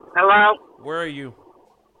Hello? Where are you?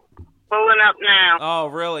 Pulling up now. Oh,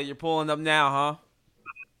 really? You're pulling up now, huh?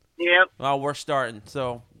 Yep. Well, we're starting,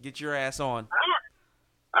 so get your ass on.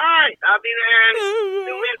 All right. I'll be there in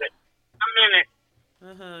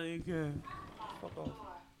a minute. You can. Fuck off.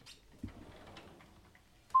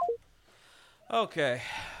 Okay.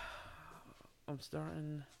 I'm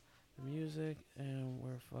starting the music, and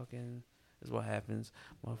we're fucking... This is what happens.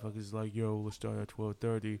 Motherfuckers like, yo, let's start at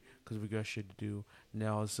 12:30 because we got shit to do.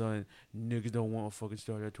 Now all of a sudden, niggas don't want to fucking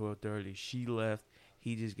start at 12:30. She left.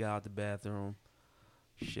 He just got out the bathroom.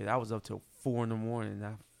 Shit, I was up till 4 in the morning, and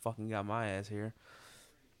I fucking got my ass here.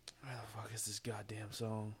 Where the fuck is this goddamn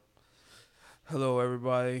song? Hello,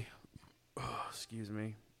 everybody. Oh, excuse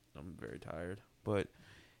me. I'm very tired. But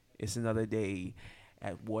it's another day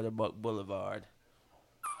at Waterbuck Boulevard.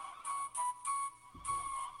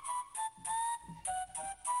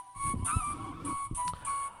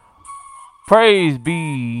 Praise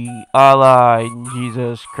be Allah and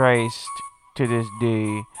Jesus Christ to this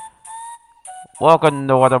day. Welcome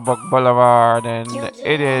to Waterbuck Boulevard, and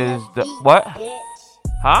it is the... What?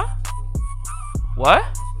 Huh? What?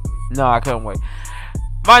 No, I couldn't wait.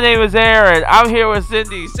 My name is Aaron. I'm here with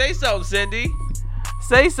Cindy. Say something, Cindy.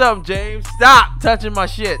 Say something, James. Stop touching my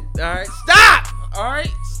shit. Alright? Stop!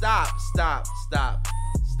 Alright? Stop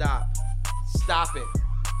it.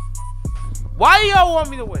 Why do y'all want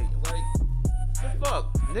me to wait? Like, the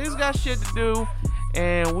fuck? Niggas got shit to do,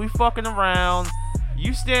 and we fucking around.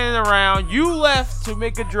 You standing around. You left to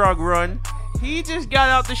make a drug run. He just got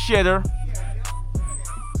out the shitter.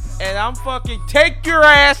 And I'm fucking... Take your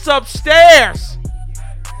ass upstairs!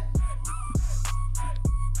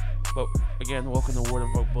 But, again, welcome to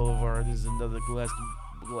Waterbuck Boulevard. This is another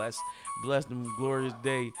blessed and glorious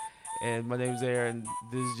day. And my name's Aaron.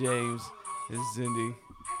 This is James. This is Cindy.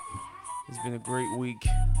 It's been a great week.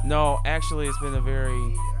 No, actually, it's been a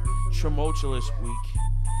very tumultuous week.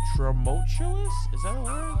 Tumultuous? Is that a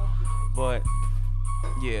word? But,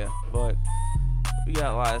 yeah. But, we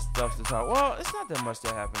got a lot of stuff to talk. Well, it's not that much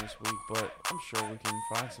that happened this week, but I'm sure we can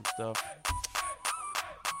find some stuff.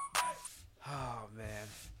 Oh, man.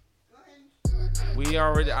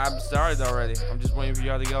 I'm started already. I'm just waiting for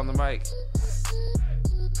y'all to get on the mic.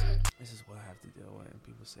 This is what I have to deal with. And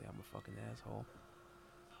people say I'm a fucking asshole.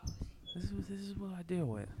 This is what I deal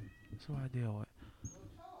with. This is what I deal with.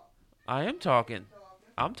 I am talking.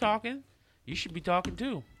 I'm talking. You should be talking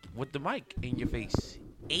too. With the mic in your face.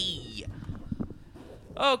 Hey.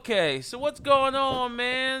 Okay, so what's going on,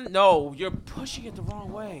 man? No, you're pushing it the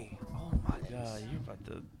wrong way. Oh my god,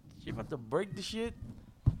 you're about to break the shit.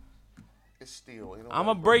 It's steel. You know I'm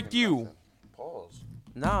gonna break you. Nothing. Pause.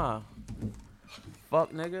 Nah.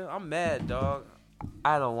 Fuck, nigga. I'm mad, dog.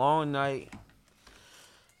 I had a long night.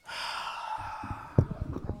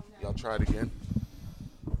 Y'all try it again?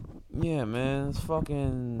 Yeah, man. It's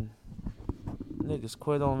fucking... Niggas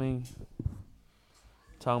quit on me.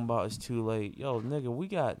 Talking about it's too late. Yo, nigga, we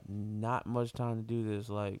got not much time to do this.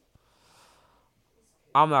 Like,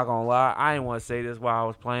 I'm not gonna lie. I didn't want to say this while I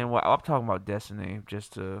was playing. Well, I'm talking about Destiny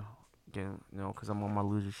just to get, because I'm on my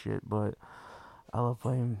loser shit. But I love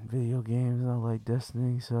playing video games and I like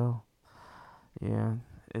Destiny. So, yeah,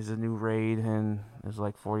 it's a new raid and it's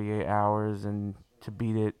like 48 hours and to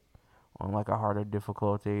beat it on like a harder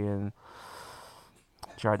difficulty and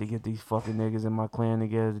tried to get these fucking niggas in my clan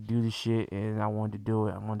together to do the shit, and I wanted to do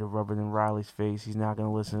it. I wanted to rub it in Riley's face. He's not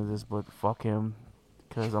gonna listen to this, but fuck him,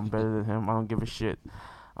 because I'm better than him. I don't give a shit.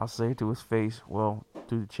 I'll say it to his face, well,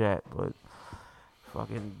 through the chat, but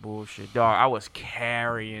fucking bullshit. Dog, I was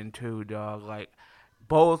carrying too, dog. Like,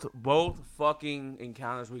 both fucking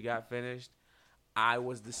encounters we got finished, I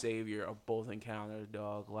was the savior of both encounters,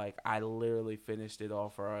 dog. Like, I literally finished it all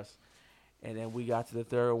for us. And then we got to the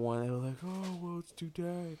third one. They were like, oh, well, it's too dark.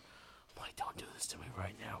 I'm like, don't do this to me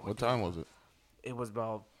right now. What time was it? It was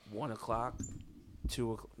about 1 o'clock,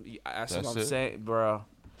 2 o'clock. That's what I'm it? saying, bro.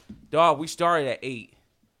 Dog, we started at 8.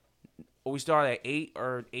 We started at 8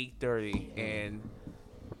 or 8:30. And,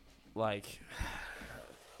 like,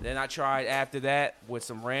 then I tried after that with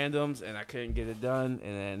some randoms, and I couldn't get it done.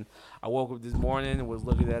 And then I woke up this morning and was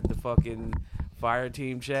looking at the fucking fire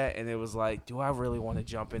team chat, and it was like, do I really want to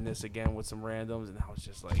jump in this again with some randoms? And I was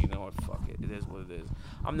just like, you know what, fuck it. It is what it is.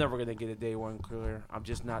 I'm never going to get a day one clear. I'm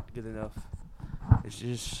just not good enough. It's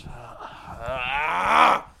just... it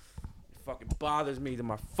fucking bothers me to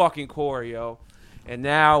my fucking core, yo. And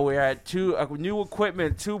now we're at new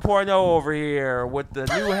equipment 2.0 over here with the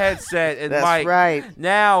new headset and That's mic. right.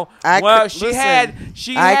 Now, she had a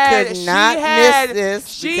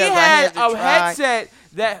headset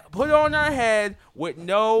that put on her head with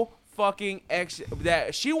no fucking extra.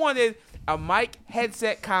 That she wanted a mic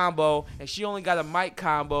headset combo, and she only got a mic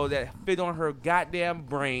combo that fit on her goddamn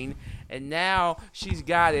brain, and now she's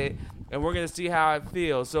got it, and we're gonna see how it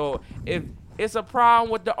feels. So if it's a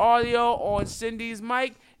problem with the audio on Cindy's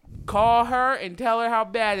mic, call her and tell her how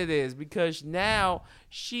bad it is, because now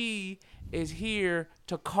she is here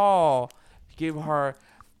to call.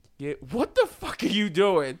 What the fuck are you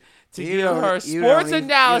doing? To give her sports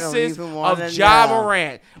analysis of Ja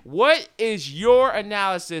Morant. What is your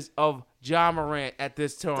analysis of Ja Morant at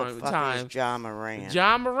this time? The fuck is Ja Morant?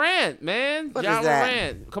 Ja Morant, man. What Ja is that?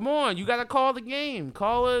 Morant. Come on, you gotta call the game.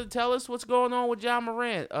 Call it. Tell us what's going on with Ja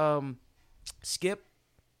Morant. Skip.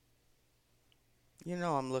 You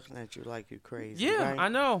know I'm looking at you like you crazy. Yeah, right? I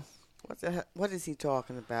know. What is he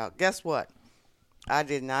talking about? Guess what? I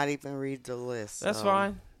did not even read the list. That's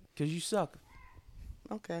fine, cause you suck.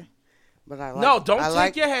 Okay. But don't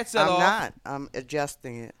take your headset off. I'm not. I'm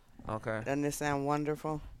adjusting it. Okay. Doesn't it sound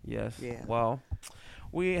wonderful? Yes. Yeah. Well,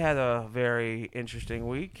 we had a very interesting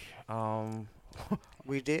week.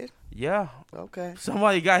 We did? Yeah. Okay.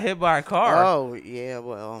 Somebody got hit by a car. Oh, yeah,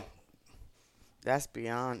 well, that's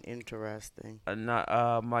beyond interesting.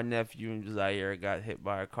 My nephew Zaire got hit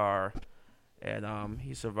by a car, and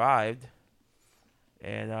he survived,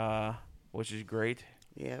 and which is great.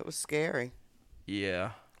 Yeah, it was scary.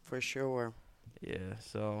 Yeah. For sure. Yeah,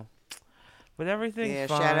 so. But everything's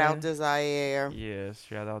fine. Shout out to Zaire. Yes,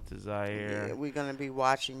 shout out to Zaire. Yeah, we're going to be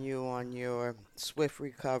watching you on your swift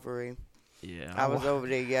recovery. Yeah. I was over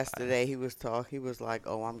there yesterday. He was like,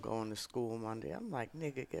 oh, I'm going to school Monday. I'm like,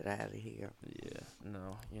 nigga, get out of here. Yeah,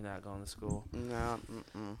 no, you're not going to school. No,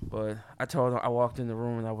 But I told him, I walked in the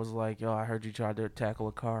room and I was like, yo, I heard you tried to tackle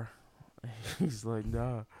a car. He's like,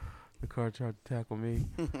 nah, the car tried to tackle me.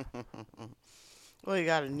 Well, you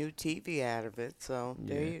got a new TV out of it, so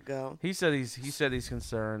there you go. He said he's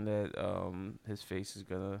concerned that his face is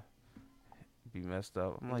gonna be messed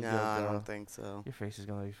up. I'm like, no, I don't think so. Your face is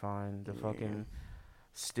gonna be fine. The fucking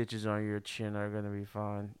stitches on your chin are gonna be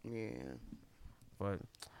fine. Yeah. But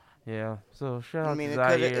yeah, so shout out to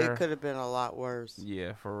Zaire. It could have been a lot worse.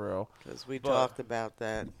 Yeah, for real. Because we talked about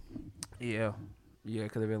that. Yeah,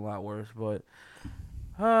 it could have been a lot worse, but.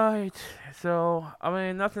 Alright, so, I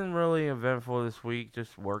mean, nothing really eventful this week,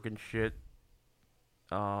 just working shit.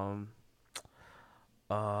 So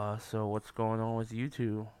what's going on with you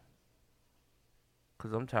two?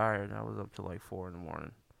 Because I'm tired. I was up till like 4 in the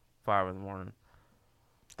morning, 5 in the morning.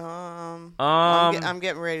 I'm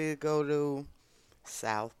getting ready to go to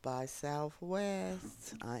South by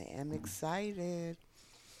Southwest. I am excited.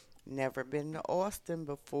 Never been to Austin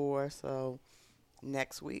before, so...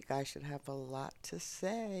 Next week, I should have a lot to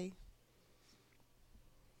say.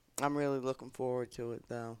 I'm really looking forward to it,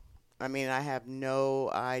 though. I mean, I have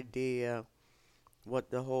no idea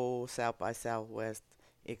what the whole South by Southwest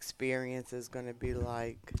experience is going to be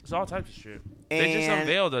like. It's all types of shit.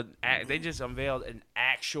 They just unveiled an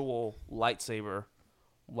actual lightsaber,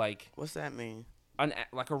 like. What's that mean?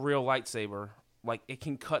 Like a real lightsaber, like it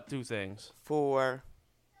can cut through things. For.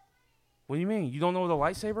 What do you mean? You don't know what a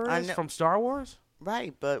lightsaber is from Star Wars?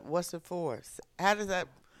 Right, but what's it for? How does that...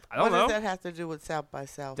 I don't know. What does that have to do with South by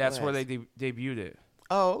Southwest? That's where they debuted it.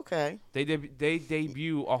 Oh, okay. They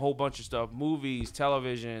debut a whole bunch of stuff. Movies,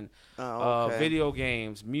 television, okay. video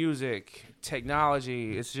games, music,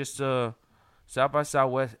 technology. It's just South by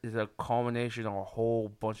Southwest is a culmination of a whole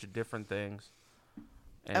bunch of different things.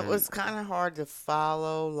 And it was kind of hard to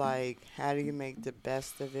follow, like, how do you make the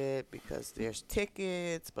best of it? Because there's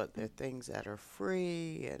tickets, but there are things that are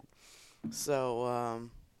free, and... So,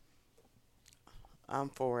 I'm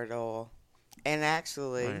for it all. And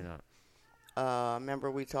actually, no, you're not.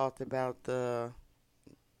 Remember we talked about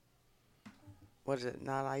what is it,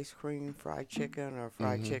 not ice cream, fried chicken or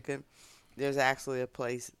fried chicken? There's actually a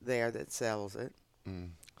place there that sells it. Mm.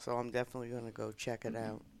 So I'm definitely going to go check it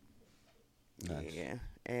out. Nice. Yeah.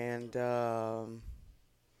 And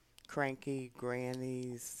Cranky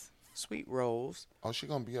Granny's Sweet Rolls. Oh, she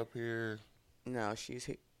going to be up here? No,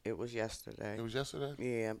 it was yesterday. It was yesterday?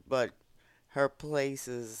 Yeah, but her place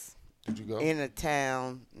is Did you go? in a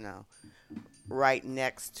town, right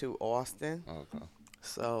next to Austin. Oh, okay.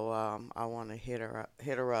 So I want to hit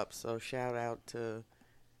her up. So shout out to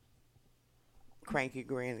Cranky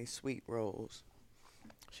Granny Sweet Rolls.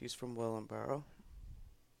 She's from Willenboro.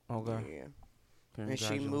 Okay. Yeah. And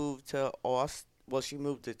she moved to Austin. Well, she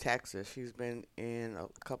moved to Texas. She's been in a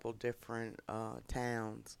couple different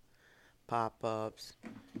towns. Pop-ups,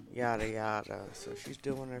 yada yada. So she's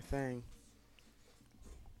doing her thing.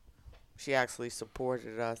 She actually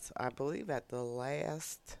supported us, I believe, at the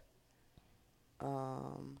last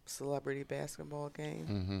celebrity basketball game.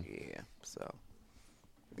 Mm-hmm. Yeah, so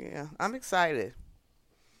Yeah, I'm excited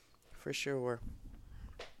for sure.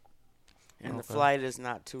 And the Okay. flight is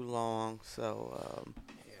not too long, so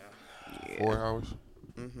yeah. 4 hours.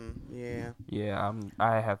 Yeah. Yeah,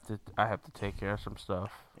 I have to take care of some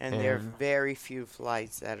stuff. And there are very few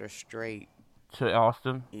flights that are straight. To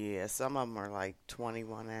Austin. Yeah, some of them are like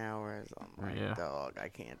 21 hours. I'm like, Yeah. dog, I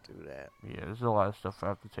can't do that. Yeah, there's a lot of stuff I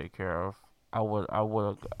have to take care of. I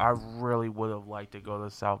really would have liked to go to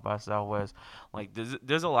South by Southwest. Like,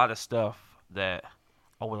 there's a lot of stuff that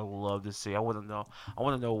I would have loved to see. I want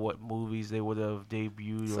to know what movies they would have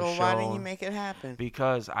debuted or So shown. why didn't you make it happen?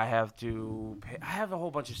 Because I have a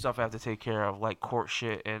whole bunch of stuff I have to take care of, like court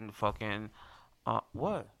shit and fucking,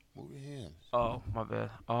 what? Move your hands. Oh, my bad.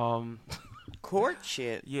 Court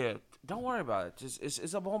shit. Yeah, don't worry about it. Just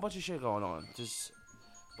it's a whole bunch of shit going on.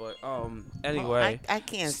 But anyway. I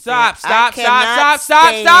can't Stop! stand- I cannot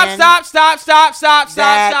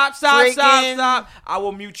Stop! I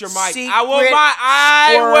will mute your mic. I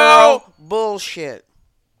will. squirrel bullshit.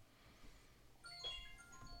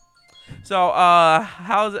 So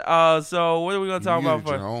how's it? So what are we gonna talk You about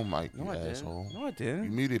muted your for? own mic, No, you I asshole. didn't. No, I You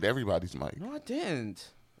didn't. muted everybody's mic. No, I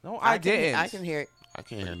didn't. No, I didn't. I can hear it. I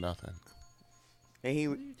can't hear nothing. And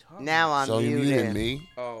What are you talking now I'm So you muted. muted me?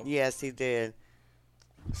 Oh, Yes, he did.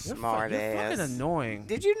 Smart you're ass. fucking annoying.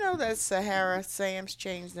 Did you know that Sahara Sam's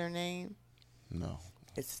changed their name? No.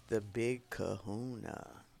 It's the Big Kahuna.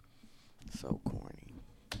 So corny.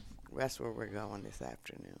 That's where we're going this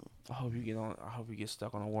afternoon. I hope you get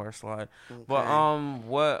stuck on a water slide. Okay.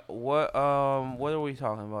 But what are we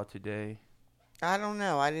talking about today? I don't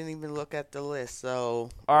know. I didn't even look at the list. So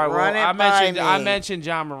All right, run well, it by I me. mentioned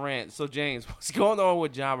John Morant. So James, what's going on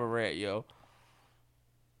with John Morant, yo?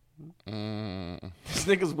 This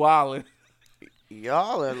nigga's wildin'.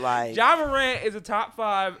 Y'all are like John Morant is a top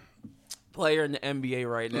 5 player in the NBA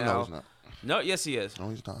right now. No, he's not. No, yes he is. No,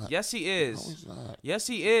 he's not. Yes he is. No, he's not. Yes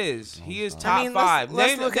he is. No, He he's is not. top I mean, 5.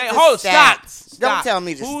 let's look at the Hold, stats. stop. Don't tell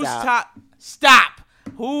me to Who's stop. Stop.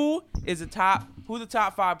 Who the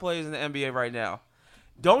top 5 players in the NBA right now?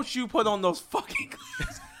 Don't you put on those fucking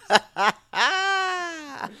glasses.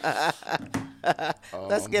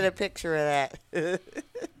 Let's get a picture of that.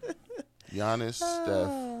 Giannis,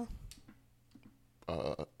 Steph.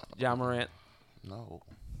 John Morant. No.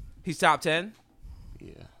 He's top 10?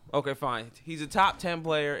 Yeah. Okay, fine. He's a top 10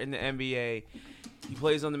 player in the NBA. He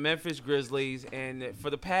plays on the Memphis Grizzlies, and for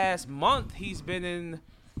the past month, he's been in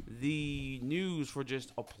the news for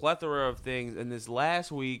just a plethora of things. And this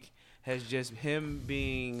last week has just him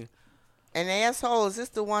being An asshole. Is this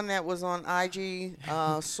the one that was on IG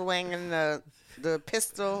swinging the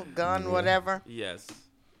pistol, gun, whatever? yes.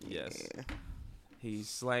 Yeah. He's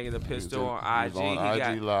slanging the He was pistol in- on He IG. was on He IG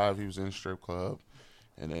got Live. He was in a strip club.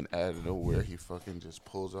 And then out of nowhere, he fucking just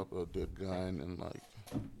pulls up the gun and like,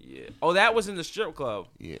 yeah. Oh, that was in the strip club.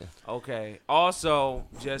 yeah. Okay. Also,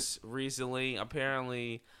 just recently,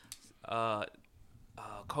 apparently,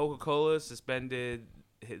 Coca-Cola suspended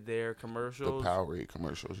their The commercials. Powerade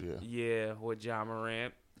commercials, yeah. Yeah, with John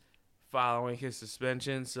Morant following his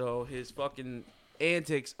suspension. So his fucking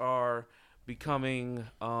antics are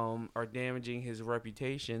damaging his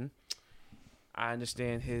reputation. I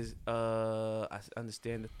understand I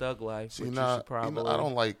understand the thug life, See, which nah, you should probably. I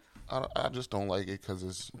don't like. I just don't like it because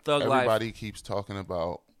it's Thug life. everybody keeps talking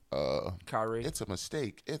about. Kyrie. It's a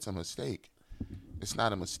mistake. It's a mistake. It's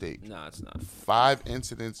not a mistake. No, it's not. 5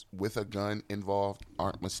 incidents with a gun involved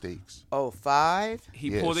aren't mistakes. Oh, 5? He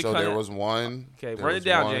Yeah, pulled a so gun. there was one. Okay, there run it was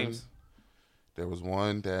down, one- James. There was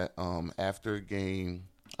one that after a game,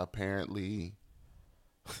 apparently,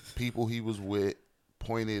 people he was with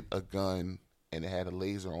pointed a gun and it had a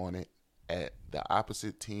laser on it at the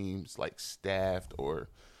opposite team's like staffed or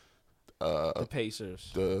The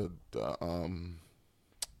Pacers. the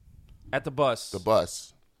At the bus. the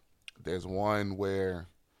bus. There's one where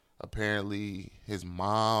apparently his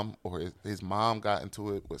mom or his mom got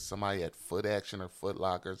into it with somebody at Foot Action or Foot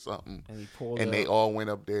Locker or something. And he pulled And up. they all went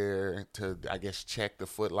up there to, I guess, check the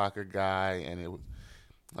Foot Locker guy. And it was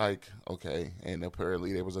like, okay. And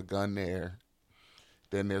apparently there was a gun there.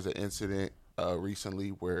 Then there's an incident recently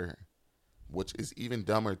where, which is even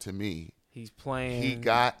dumber to me, He's playing. he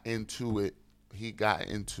got into it.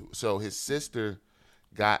 So his sister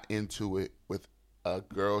got into it with a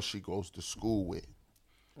girl she goes to school with.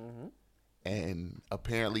 Mm-hmm. And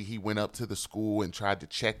apparently he went up to the school and tried to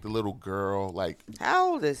check the little girl, like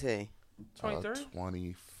How old is he? 23?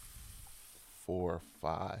 24,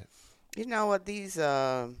 5. You know what? These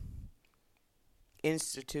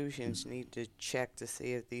institutions need to check to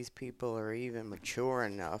see if these people are even mature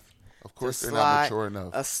enough. Of course To they're slide- not mature enough.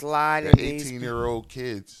 A slide They're in these. 18-year-old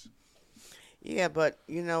kids. Yeah, but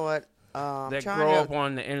you know what? that Trying grow to, up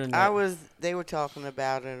on the internet. they were talking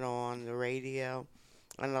about it on the radio,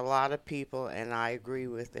 and a lot of people, and I agree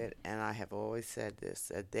with it, and I have always said this,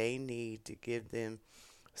 that they need to give them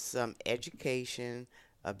some education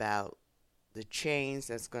about the change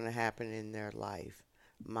that's going to happen in their life,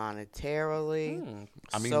 monetarily,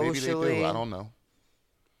 I mean, maybe they do. socially. I don't know.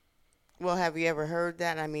 Well, have you ever heard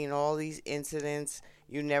that? I mean, all these incidents,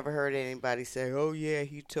 you never heard anybody say, oh, yeah,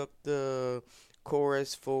 he took the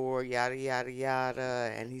chorus for yada, yada,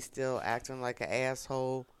 yada, and he's still acting like an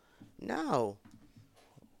asshole. No.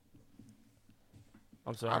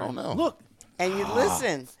 I'm sorry. I don't know. Look, And you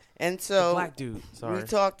listen. And the so black dude. Sorry. we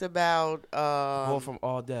talked about Go from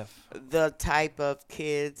all deaf. the type of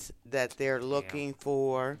kids that they're looking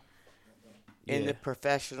for in Yeah. the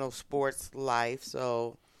professional sports life.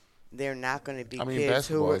 So they're not going to be I mean, kids who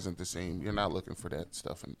basketball are, isn't the same. You're not looking for that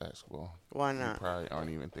stuff in basketball. why You not? probably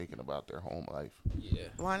aren't even thinking about their home life. Yeah.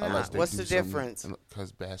 Why Unless not? they What's do the some- difference?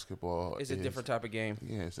 Because basketball It's a different type of game.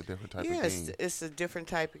 Yeah, it's a different type Yeah, of game. it's a different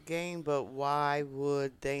type of game, but why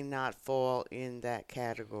would they not fall in that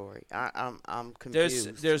category? I'm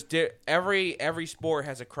confused. Every sport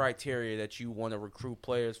has a criteria that you want to recruit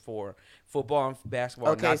players for. Football and basketball.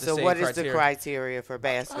 Are Okay, not the so same what is criteria. the criteria for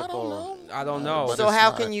basketball? I don't know. But So it's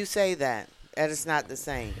how not- can you say that it's not the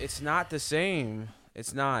same? It's not the same.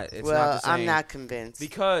 It's not. It's Well, not the same. I'm not convinced.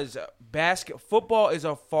 Because football is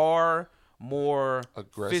a far more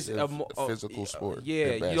Aggressive, physical sport. Yeah,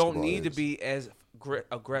 than you don't basketball need to is. be as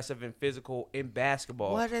aggressive and physical in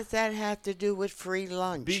basketball. What does that have to do with free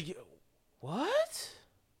lunch? What?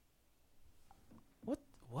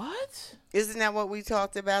 What? Isn't that what we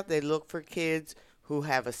talked about? They look for kids who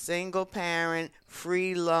have a single parent,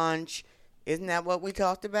 free lunch. Isn't that what we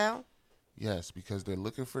talked about? Yes, because they're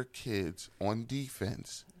looking for kids on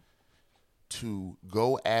defense to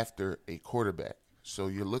go after a quarterback. So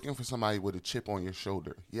you're looking for somebody with a chip on your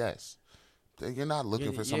shoulder. Yes. You're not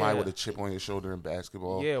looking for somebody with a chip on your shoulder in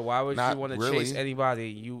basketball. Yeah, why would Not you want to really. chase anybody?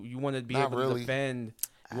 You want to be Not able really. to defend.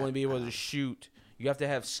 You want to be able to shoot. You have to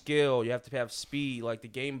have skill. You have to have speed. Like the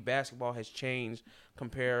game of basketball has changed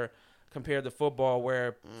compared to football,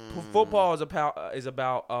 where football is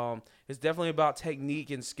about it's definitely about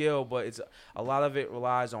technique and skill, but it's a lot of it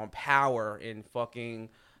relies on power and fucking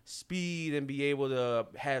speed and be able to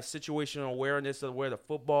have situational awareness of where the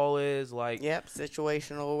football is. Like, Yep,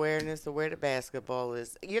 situational awareness of where the basketball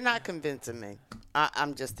is. You're not convincing me.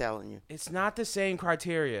 I'm just telling you. it's not the same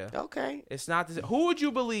criteria. Okay. It's not the same. Who would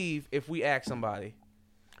you believe if we asked somebody?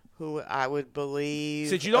 Who I would believe.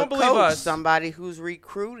 Since you don't a believe coach, us. somebody who's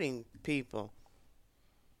recruiting people.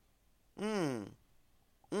 All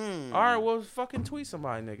right, well, fucking tweet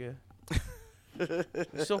somebody, nigga.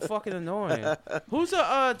 You're so fucking annoying. Who's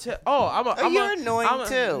a You're annoying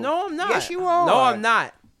too. No, I'm not. Yes, you are. No, I'm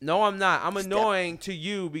not. No, I'm not. I'm annoying to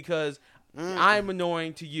you because I'm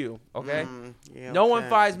annoying to you. Okay. Yeah, No one okay.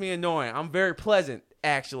 finds me annoying. I'm very pleasant,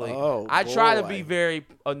 actually. Oh, I try to boy. be very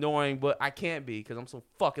annoying, but I can't be because I'm so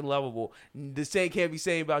fucking lovable. The same can't be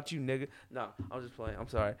saying about you, nigga. No, I'm just playing. I'm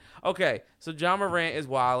sorry. Okay, so John Morant is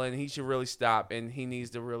wilding. He should really stop, and he needs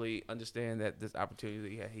to really understand that this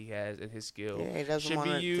opportunity that he has and his skill Yeah, he doesn't should want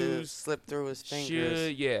be it to used. slip through his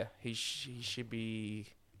fingers. He should be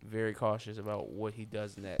very cautious about what he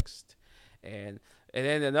does next. And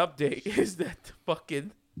then an update is that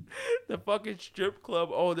the fucking strip club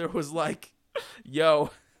owner was like, "Yo."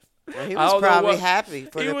 Well, he I was don't know probably what- happy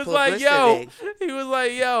for he the was publicity.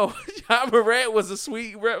 like, yo, John Morant was a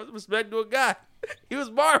sweet, respectable guy. He was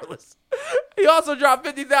marvelous. He also dropped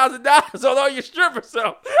 $50,000 on all your strippers,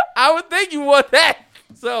 so I would think you want that.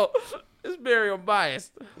 So it's very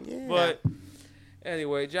unbiased. Yeah. But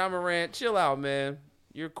anyway, John Morant, chill out, man.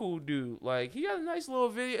 You're a cool dude. Like, he got a nice little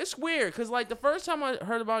video. It's weird because, like, the first time I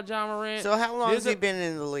heard about John Morant. So how long there's has he a- been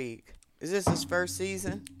in the league? Is this his first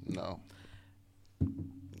season? No.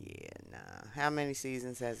 Yeah, nah. How many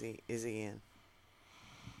seasons is he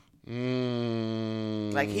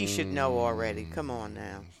in? Like, he should know already. Come on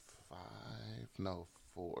now.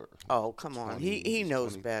 4. Oh, come on. He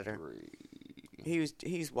knows better. 23.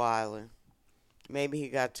 He's wilding. Maybe he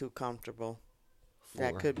got too comfortable.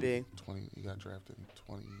 That 4. could be. He got drafted in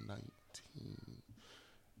 2019.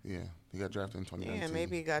 Yeah, he got drafted in 2019. Yeah,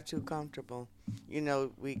 maybe he got too comfortable. You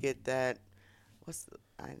know, we get that.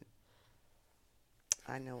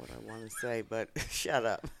 I know what I want to say, but shut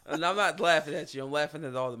up. And I'm not laughing at you. I'm laughing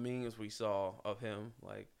at all the memes we saw of him,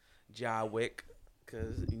 like John Wick,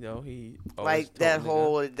 because he always Like that told nigga-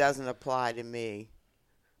 whole "it doesn't apply to me"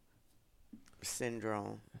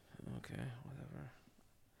 syndrome. Okay, whatever.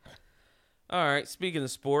 All right. Speaking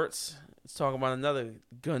of sports, let's talk about another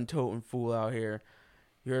gun-toting fool out here.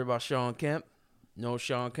 You heard about Sean Kemp? Know who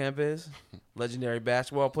Sean Kemp is? Legendary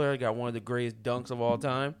basketball player. Got one of the greatest dunks of all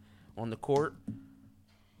time on the court.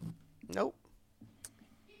 Nope.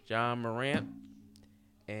 John Morant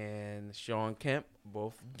and Sean Kemp,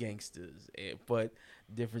 both gangsters. But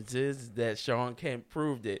the difference is that Sean Kemp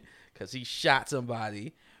proved it because he shot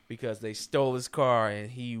somebody because they stole his car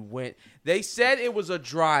and he went. They said it was a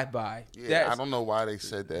drive-by. Yeah, I don't know why they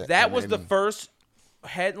said that. That was the first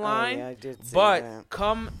headline. Oh, yeah, I did see but that.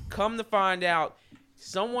 come to find out,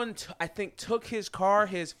 someone I think took his car.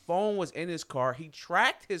 His phone was in his car. He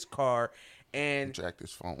tracked his car and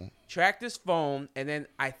tracked his phone, and then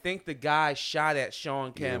I think the guy shot at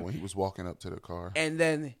Sean Kemp. Yeah, when he was walking up to the car. And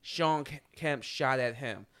then Sean Kemp shot at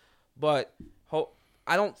him. But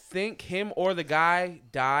I don't think him or the guy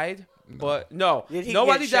died. No. But no,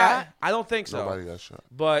 nobody died. I don't think so. Nobody got shot.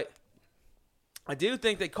 But I do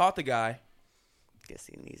think they caught the guy. Guess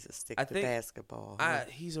he needs to stick to basketball.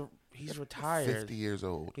 He's retired. 50 years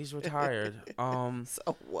old. He's retired.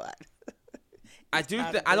 So what? I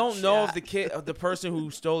don't know if the person who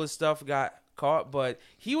stole his stuff got caught, but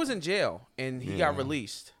he was in jail and he got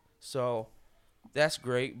released. So that's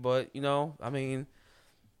great. But I mean,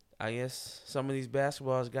 I guess some of these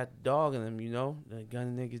basketballs got the dog in them. They're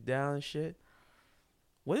gunning niggas down and shit.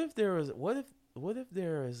 What if there is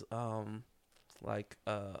like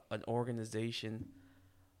an organization,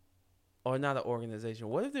 or not an organization?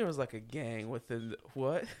 What if there was like a gang within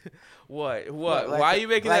what? What? Why are you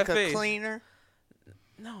making that face? Like a cleaner?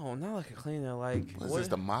 No, not like a cleaner. Like what is this,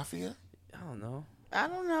 the mafia? I don't know.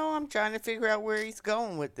 I'm trying to figure out where he's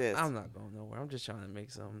going with this. I'm not going nowhere. I'm just trying to make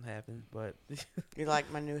something happen. But you like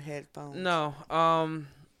my new headphones? No.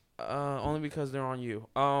 Only because they're on you.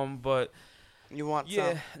 But you want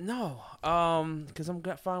some? No. Because I'm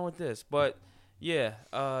fine with this. But yeah.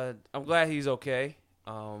 I'm glad he's okay.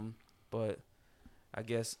 But I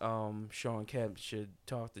guess Sean Kemp should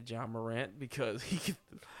talk to John Morant because he could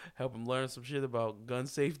help him learn some shit about gun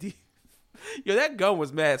safety. Yo, that gun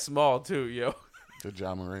was mad small too, yo. The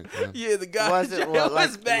John Morant gun. Yeah, the guy was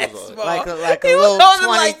mad small. Like a little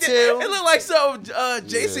 22? It looked like something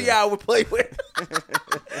JCI would play with.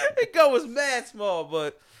 The gun was mad small,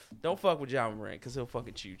 but don't fuck with John Morant because he'll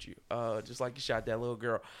fucking shoot you. Just like you shot that little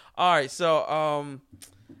girl. All right, so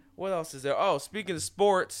what else is there? Oh, speaking of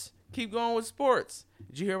sports, keep going with sports.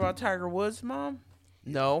 Did you hear about Tiger Woods' mom?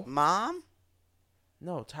 No. Mom?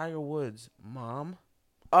 No, Tiger Woods' mom.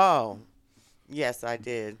 Oh, yes, I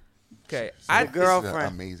did. Okay, so girlfriend. This is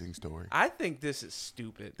an amazing story. I think this is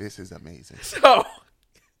stupid. This is amazing. So,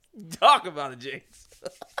 talk about it, James.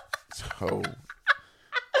 So,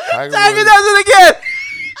 Tiger does it again.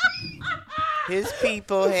 His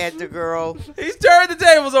people had the girl. He's turned the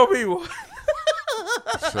tables on people.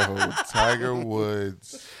 So, Tiger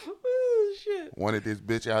Woods wanted this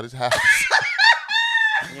bitch out his house.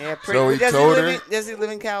 Yeah, pretty. So does he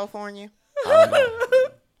live in California? I don't know.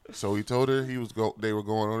 So he told her they were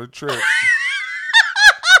going on a trip.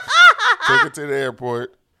 Took her to the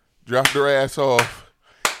airport, dropped her ass off,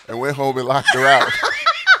 and went home and locked her out.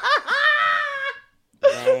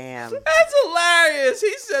 Damn. That's hilarious.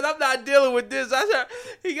 He said, I'm not dealing with this.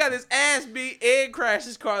 He got his ass beat and crashed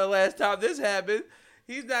his car the last time this happened.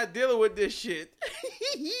 He's not dealing with this shit.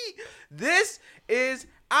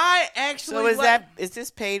 So is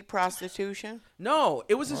this paid prostitution? No,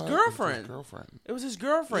 it was his girlfriend. It was his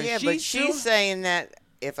girlfriend. Yeah, but she's saying that,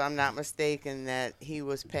 if I'm not mistaken, that he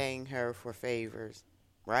was paying her for favors,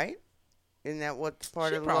 right? Isn't that what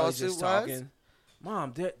part of the lawsuit was? Talking.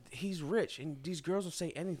 Mom, he's rich, and these girls will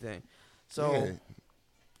say anything. So.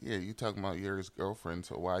 Yeah, you talking about your girlfriend,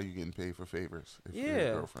 so why are you getting paid for favors if you're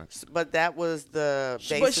your girlfriend? But that was the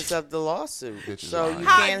basis of the lawsuit. So you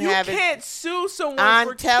can't sue someone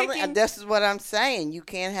for kicking. This is what I'm saying. You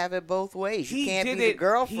can't have it both ways. You can't be the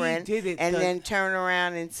girlfriend and then turn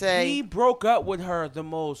around and say... He broke up with her the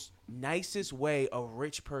most nicest way a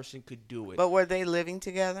rich person could do it. But were they living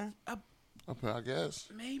together? I guess.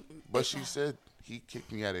 Maybe. But she said he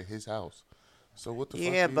kicked me out of his house. So what the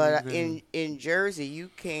fuck? Yeah, but in Jersey, you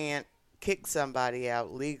can't kick somebody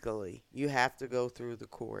out legally. You have to go through the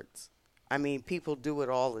courts. I mean, people do it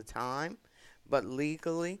all the time, but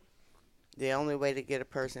legally, the only way to get a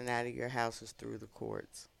person out of your house is through the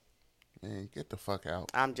courts. Man, get the fuck out.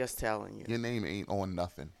 I'm just telling you. Your name ain't on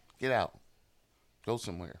nothing. Get out. Go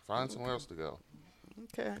somewhere. Find somewhere else to go.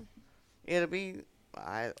 Okay. It'll be...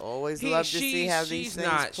 I always love to see how these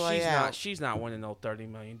things play out. She's not winning no $30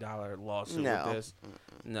 million lawsuit with this.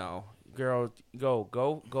 No. Girl,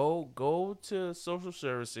 go to social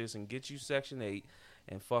services and get you Section 8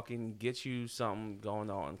 and fucking get you something going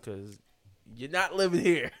on, because You're not living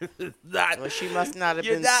here. Well, she must not have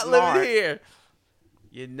You're been not smart. living here.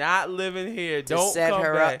 You're not living here. To Don't set come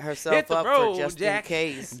her back. herself Hit the up road, for just Jack. in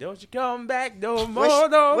case. Don't you come back no more.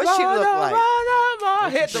 What's she look like? No more.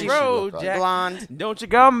 Hit the she road, look like? Jack. Blonde. Don't you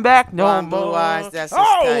come back no Blonde, more. blue eyes, that's his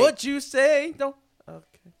oh, type. what you say? Don't.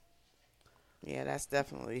 Okay. Yeah, that's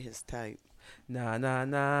definitely his type. Nah, nah,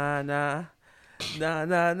 nah, nah. Nah,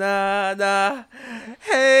 nah, nah, nah.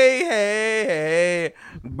 Hey, hey, hey.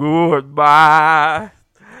 Goodbye.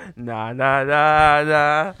 Nah, nah, nah,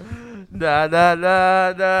 nah. Nah, nah,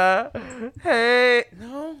 nah, nah. Hey.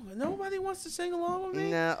 No, nobody wants to sing along with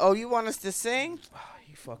me? No. Oh, you want us to sing? Oh,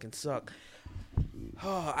 you fucking suck.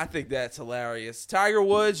 Oh, I think that's hilarious. Tiger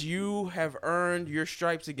Woods, you have earned your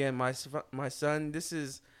stripes again, my son. This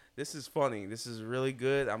is funny. This is really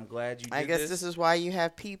good. I'm glad you did I guess this is why you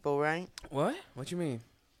have people, right? What? What you mean?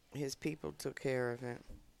 His people took care of it.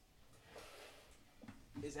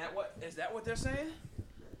 Is that what they're saying?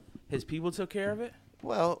 His people took care of it?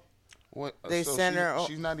 Well, What? They sent her.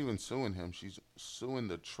 She's not even suing him. She's suing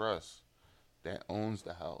the trust that owns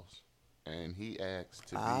the house, and he asked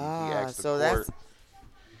to be. He asked the so court. that's.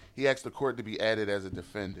 He asked the court to be added as a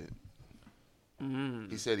defendant.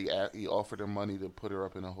 Mm. He said he offered her money to put her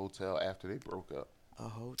up in a hotel after they broke up. A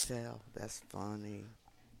hotel. That's funny.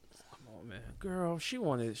 Come on, man. Girl, she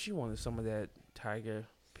wanted some of that tiger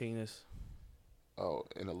penis. Oh,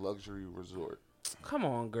 in a luxury resort Come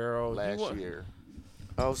on, girl. last year.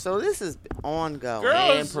 Oh, so this is ongoing. Girl,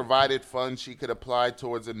 And Girls- provided funds she could apply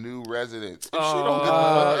towards a new residence. If she Oh, don't get the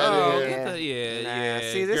fuck out of here. get the- yeah, Nah, yeah.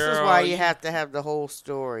 see, this is girl, why you have to have the whole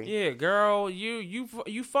story. Yeah, girl, you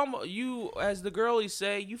fumble. You, as the girlies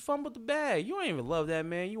say, you fumbled the bag. You don't even love that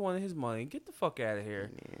man. You wanted his money. Get the fuck out of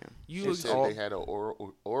here. Yeah. You She said they had an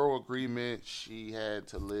oral agreement. She had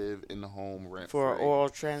to live in the home rent For an free. oral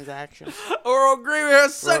transaction. oral agreement. Her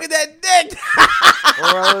sucking that dick.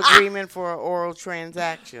 Oral agreement for an oral transaction.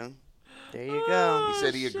 There you go. He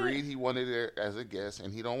said he shit. agreed he wanted her as a guest,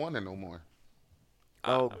 and he don't want her no more.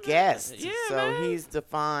 Oh, guest. yeah, so man. he's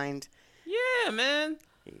defined. Yeah, man.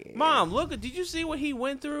 Yeah. Mom, look. Did you see what he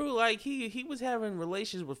went through? Like he was having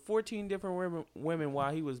relations with 14 different women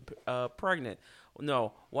while he was pregnant.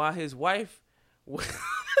 No, while his wife. While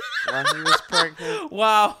he was pregnant.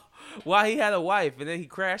 while he had a wife, and then he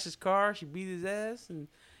crashed his car. She beat his ass, and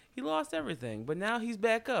he lost everything. But now he's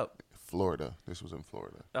back up. Florida. This was in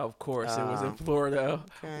Florida. Of course, it was in Florida.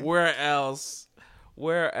 Okay. Where else?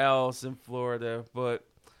 Where else in Florida? But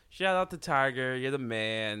shout out to Tiger. You're the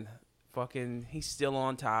man. Fucking, he's still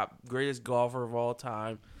on top. Greatest golfer of all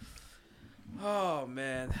time. Oh,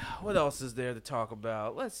 man. What else is there to talk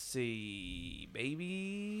about? Let's see,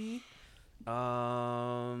 baby.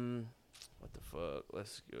 What the fuck?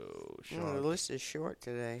 Let's go. The list is short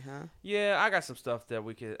today, huh? Yeah, I got some stuff that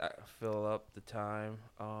we could fill up the time.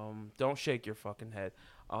 Don't shake your fucking head.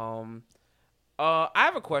 I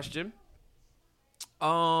have a question.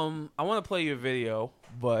 I want to play you a video,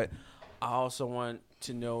 but I also want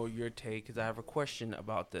to know your take because I have a question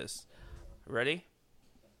about this. Ready?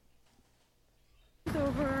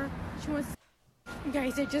 Over. She wants.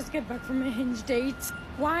 Guys, I just got back from a hinge date.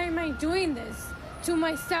 Why am I doing this to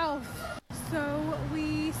myself? So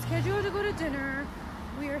we scheduled to go to dinner.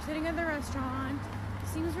 We are sitting at the restaurant.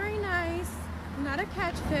 Seems very nice. Not a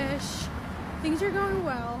catfish. Things are going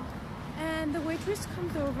well. And the waitress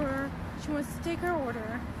comes over. She wants to take her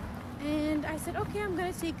order. And I said, okay, I'm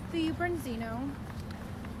gonna take the branzino.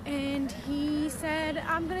 And he said,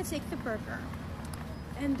 I'm gonna take the burger.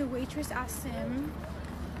 And the waitress asked him,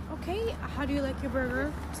 okay, how do you like your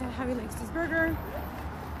burger? He said how he likes his burger.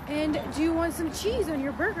 And do you want some cheese on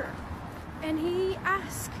your burger? And he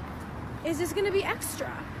asked, is this gonna be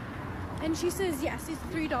extra? And she says, yes, it's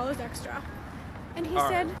 $3 extra. And he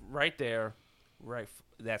said, right there, right.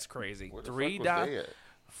 That's crazy. Where the fuck was they at?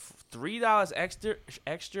 $3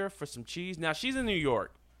 extra for some cheese. Now she's in New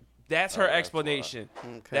York. That's her that's explanation.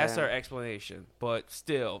 Okay. That's her explanation. But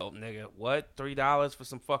still, nigga, what? $3 for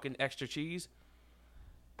some fucking extra cheese?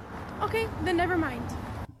 okay, then never mind.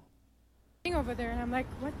 Over there, and I'm like,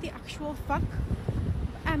 what the actual fuck?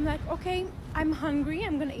 I'm like, okay, I'm hungry.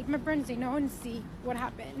 I'm gonna eat my branzino and see what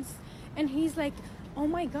happens. And he's like, oh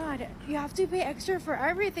my god, you have to pay extra for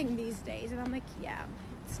everything these days. And I'm like, yeah,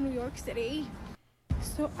 it's New York City.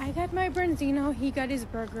 So I got my branzino, he got his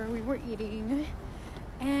burger, we were eating.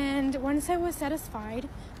 And once I was satisfied,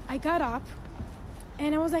 I got up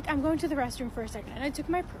and I was like, I'm going to the restroom for a second. And I took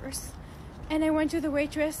my purse and I went to the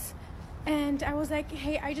waitress and I was like,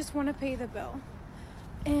 hey, I just want to pay the bill.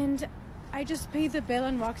 And I just paid the bill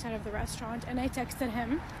and walked out of the restaurant, and I texted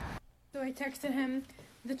him. So I texted him,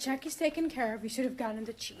 The check is taken care of. You should have gotten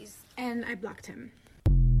the cheese. And I blocked him.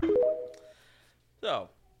 So.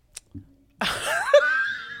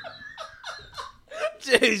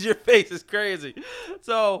 Jeez, your face is crazy.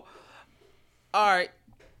 So, all right.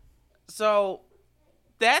 So,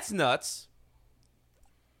 that's nuts.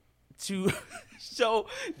 To show,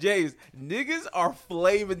 James, niggas are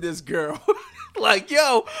flaming this girl. Like,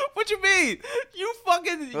 yo, what you mean? You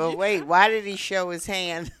fucking... Well, wait, why did he show his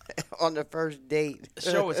hand on the first date?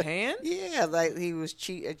 Show his hand? Yeah, like he was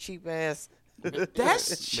a cheap ass.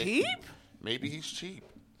 That's cheap? Maybe he's cheap.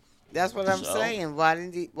 That's what I'm So? saying. Why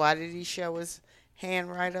did he show his hand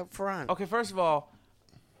right up front? Okay, first of all,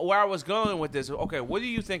 where I was going with this, okay, what do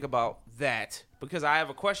you think about that? Because I have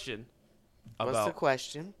a question about... What's the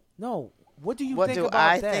question? No, what do you What think do about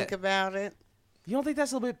I that? think about it? You don't think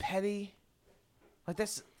that's a little bit petty? Like,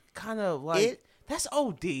 that's kind of like... that's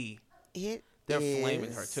OD. They're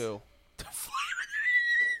flaming her, too.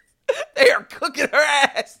 They are cooking her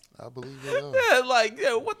ass. I believe they are. Yeah, like,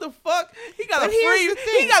 yeah, what the fuck? He got But a here's free. the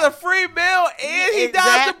thing. He got a free meal, and he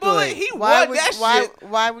dodged the bullet. He won that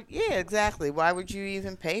shit. Yeah, exactly. Why would you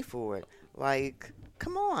even pay for it? Like,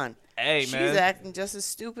 come on. Hey, She's man. acting just as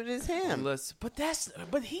stupid as him. Listen,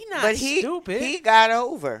 but he not But stupid. he got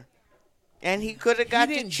over. And he could have got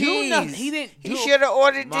the didn't do cheese. nothing. He didn't He do- should have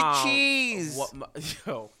ordered Mom, the cheese.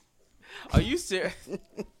 Yo, are you serious?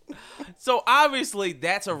 So obviously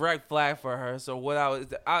that's a red flag for her. So what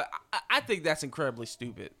I think that's incredibly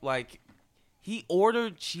stupid. Like, he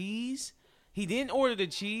ordered cheese. He didn't order the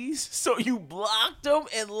cheese, so you blocked him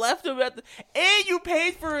and left him and you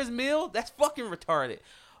paid for his meal. That's fucking retarded.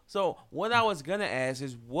 So what I was gonna ask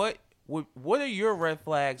is what are your red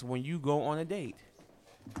flags when you go on a date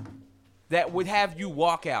that would have you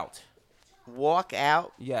walk out? Walk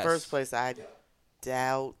out? Yes. First place, I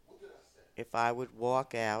doubt if I would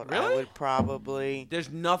walk out. Really? I would probably... There's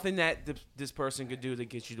nothing that this person could do to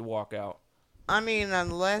get you to walk out. I mean,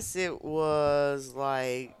 unless it was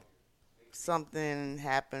like something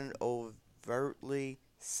happened overtly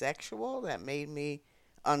sexual that made me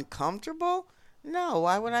uncomfortable. No,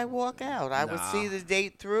 why would I walk out? I would Nah. see the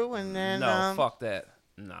date through and then... No, fuck that.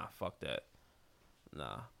 Nah, fuck that.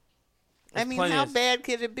 Nah. I mean, how bad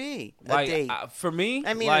could it be? Like, a date. for me,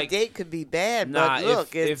 I mean, like, a date could be bad, nah, but look,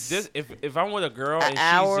 if I'm with a girl an and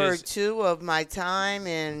hour she's or just two of my time,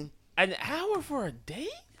 and an hour for a date,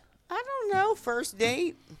 I don't know, first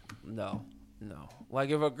date. no. Like,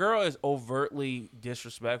 if a girl is overtly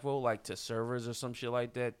disrespectful, like to servers or some shit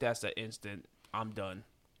like that, that's an instant. I'm done.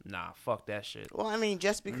 Nah, fuck that shit. Well, I mean,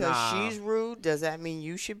 just because Nah. she's rude, does that mean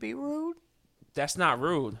you should be rude? That's not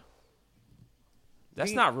rude.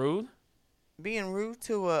 That's not rude. Being rude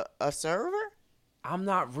to a server? I'm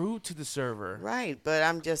not rude to the server. Right, but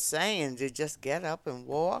I'm just saying to just get up and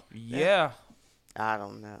walk. Yeah. I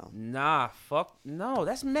don't know. Nah, fuck no.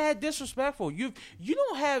 That's mad disrespectful. If you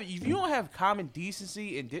don't have common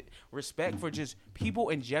decency and respect for just people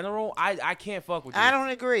in general, I can't fuck with you. I don't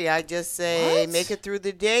agree. I just say What? make it through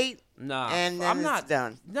the date. Nah, and then I'm it's not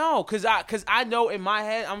done. No, cause I know in my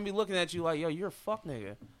head I'm gonna be looking at you like, yo, you're a fuck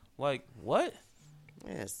nigga. Like, what?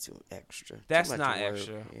 Yeah, it's too extra. That's Too much not work.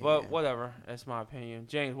 extra. Yeah. But whatever. That's my opinion.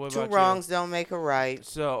 James, what Two about wrongs don't make a right.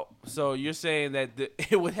 you? So you're saying that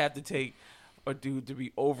it would have to take a dude to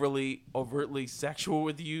be overtly sexual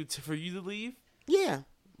with you for you to leave? Yeah,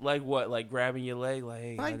 Like what? Like grabbing your leg? Like,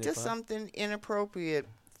 hey, like honey, just fun? something inappropriate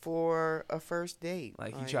for a first date.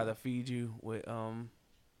 Like he try to feed you with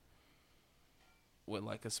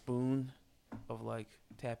like a spoon of like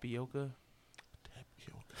tapioca.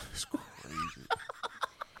 It's crazy.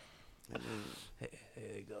 Here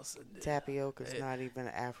you go, Cindy. Tapioca's not even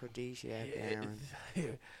an aphrodisiac, Aaron.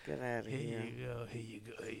 Here, Get out of here here. you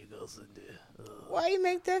go, Cindy. Why you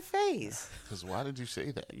make that face? Because why did you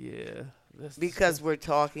say that? Yeah, that's Because we're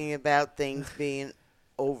talking about things being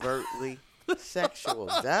overtly sexual.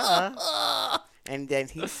 Duh. And then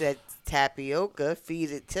he said tapioca,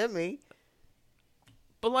 feed it to me.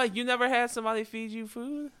 But like, you never had somebody feed you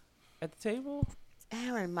food at the table?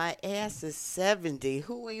 Aaron, my ass is 70.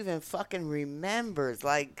 Who even fucking remembers?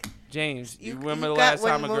 Like, James, you remember you the got- last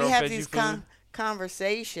time a when girl we have fed you these food?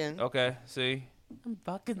 conversation. Okay, see. I'm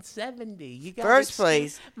fucking 70. You got First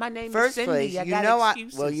place, My name First is Cindy. place, I you got know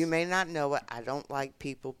excuses. well, you may not know it. I don't like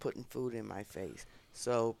people putting food in my face,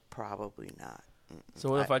 so probably not. So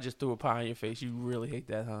what if I just threw a pie in your face? You really hate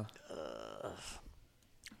that, huh?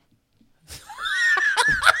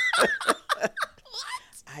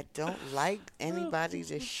 I don't like anybody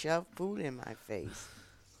to shove food in my face.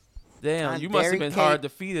 Damn, I'm you must have very been hard to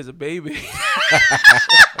feed as a baby.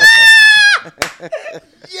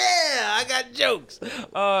 Yeah, I got jokes.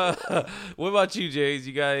 What about you, Jays?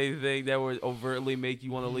 You got anything that would overtly make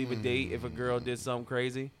you want to leave a date if a girl did something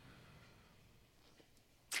crazy?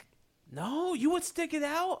 No, you would stick it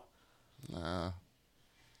out? Nah,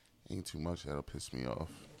 ain't too much that'll piss me off.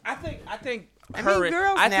 I think I mean,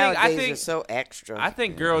 girls nowadays are so extra. I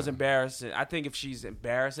think girls embarrassing. I think if she's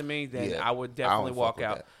embarrassing me, then I would definitely walk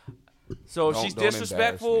out. So if she's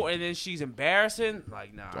disrespectful and then she's embarrassing,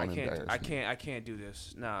 like nah, I can't do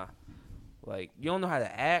this. Nah. Like you don't know how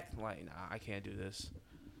to act, like nah, I can't do this.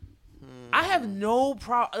 I have no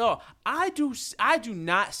problem. No, I do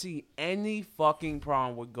not see any fucking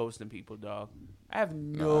problem with ghosting people, dog. I have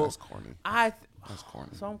no. Nah, that's corny. That's corny.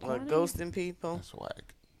 So I'm corny? What, ghosting people? That's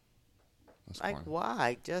whack. That's like, corny.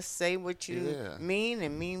 why? Just say what you mean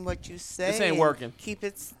and mean what you say. This ain't working. Keep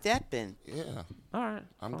it stepping. Yeah. All right.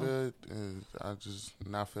 I'm good. I just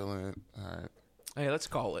not feeling it. All right. Hey, let's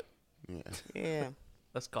call it. Yeah.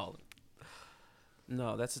 Let's call it.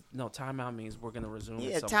 No, timeout means we're gonna resume.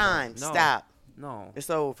 Yeah, at some time. point. No, Stop. No. It's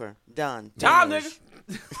over. Done. Time, Finish.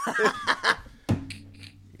 nigga.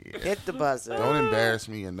 Hit the buzzer. Don't embarrass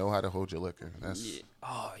me and know how to hold your liquor. That's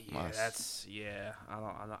I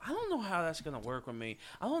don't know how that's gonna work with me.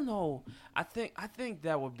 I don't know. I think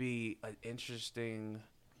that would be an interesting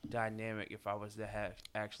dynamic if I was to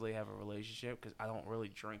actually have a relationship, because I don't really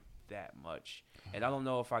drink that much, and I don't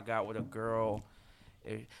know if I got with a girl.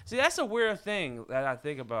 See, that's a weird thing that I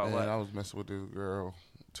think about. Man, like, I was messing with this girl.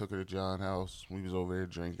 Took her to John's house. We was over there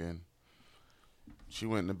drinking. She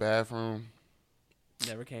went in the bathroom.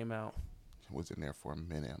 Never came out. Was in there for a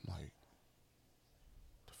minute. I'm like,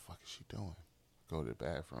 the fuck is she doing? Go to the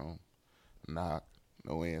bathroom. Knock.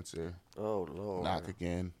 No answer. Oh, Lord. Knock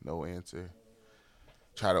again. No answer.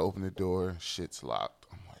 Try to open the door. Shit's locked.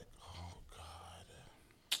 I'm like, oh,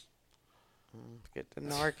 God. Get the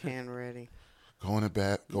Narcan ready. Go in the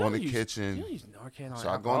back. Go in the kitchen. You don't use Narcan on So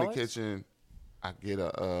I go in the kitchen. I get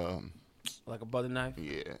a like a butter knife.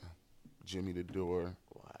 Yeah, Jimmy the door.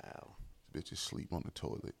 Wow. This bitch is asleep on the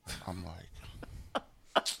toilet. I'm like,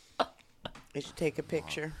 did you take a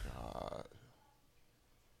picture? Oh God,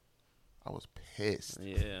 I was pissed.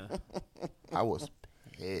 Yeah, I was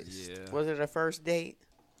pissed. Yeah. Was it a first date?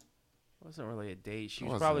 It wasn't really a date. She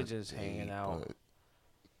was probably just hanging out.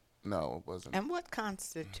 No, it wasn't. And what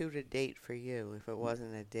constitute a date for you if it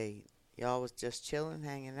wasn't a date? Y'all was just chilling,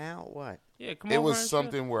 hanging out? What? Yeah, come on. It was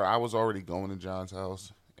something where I was already going to John's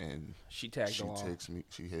house, and she tagged along. She texted me.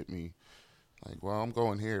 She hit me like, "Well, I'm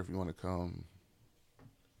going here if you want to come."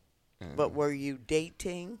 And but were you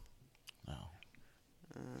dating? No.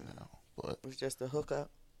 No. But it was just a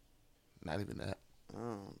hookup? Not even that.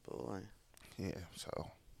 Oh, boy. Yeah,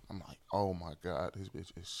 so I'm like, oh, my God, this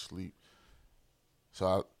bitch is asleep.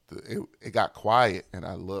 So it got quiet, and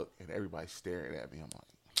I looked, and everybody's staring at me. I'm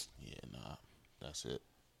like, yeah, nah, that's it.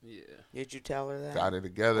 Yeah. Did you tell her that? Got it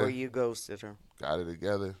together. Or you ghosted her? Got it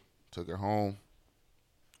together. Took her home.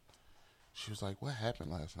 She was like, what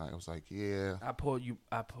happened last night? I was like, yeah. Told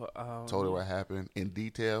her what happened in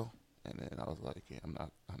detail, and then I was like, yeah, I'm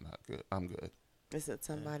not good. I'm good. Is it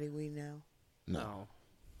somebody we know? No.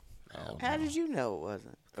 How did you know it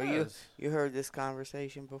wasn't? Or you heard this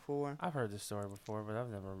conversation before? I've heard this story before, but I've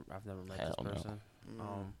never met this person.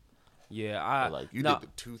 No. Yeah, like you did the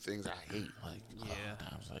two things I hate. Like, yeah,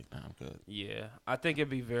 I was like, nah, I'm good. Yeah, I think it'd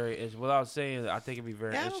be very. What I was saying, I think it'd be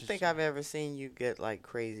very. Yeah, I don't think I've ever seen you get like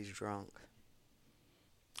crazy drunk.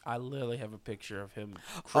 I literally have a picture of him.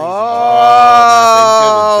 Crazy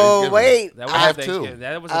Thanksgiving. Wait, that was I have Thanksgiving. two.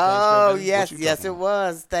 That was a Thanksgiving. Yes, it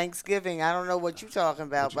was Thanksgiving. I don't know what you're talking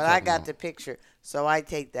about, but I got the picture, so I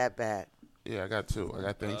take that back. Yeah, I got two. I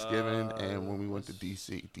got Thanksgiving and when we went to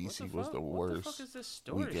DC. DC was the worst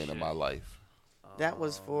weekend of my life. That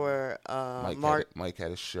was for Mike had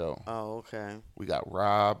a show. Oh, okay. We got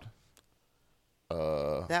robbed.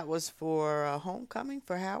 That was for homecoming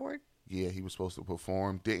for Howard? Yeah, he was supposed to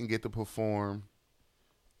perform. Didn't get to perform.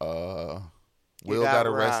 Will got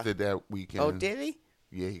arrested that weekend. Oh, did he?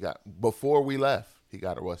 Yeah, before we left, he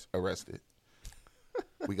got arrested.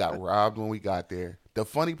 We got robbed when we got there. The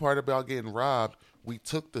funny part about getting robbed, we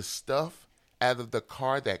took the stuff out of the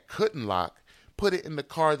car that couldn't lock, put it in the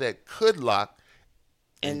car that could lock,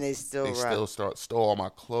 and they still stole all my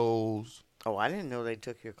clothes. Oh, I didn't know they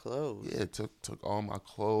took your clothes. Yeah, took all my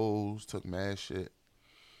clothes, took mad shit.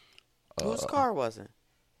 Whose car was it?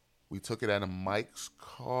 We took it out of Mike's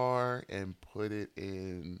car and put it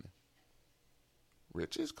in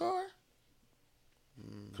Rich's car?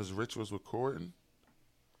 Because Rich was recording.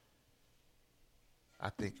 I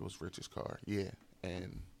think it was Rich's car. Yeah.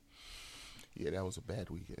 And, yeah, that was a bad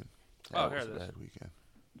weekend. That was a bad weekend.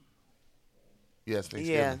 Yes,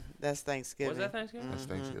 Thanksgiving. Yeah, that's Thanksgiving. Was that Thanksgiving? That's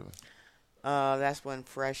Thanksgiving. That's when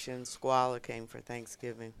Fresh and Squalor came for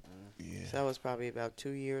Thanksgiving. Yeah. So that was probably about 2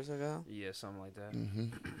 years ago. Yeah, something like that. Mm-hmm.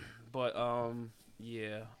 But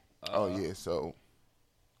yeah. Oh yeah, so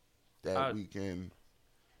that weekend,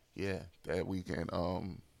 in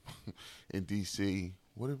DC.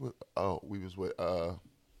 What it was? Oh, we was with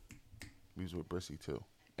Brissy too,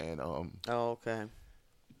 and Oh, okay.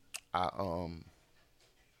 I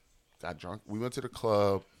got drunk. We went to the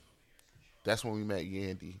club. That's when we met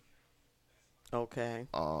Yandy. Okay.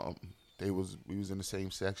 We was in the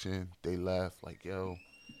same section. They left like, yo,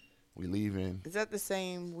 we leaving. Is that the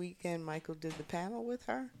same weekend Michael did the panel with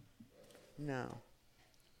her? No.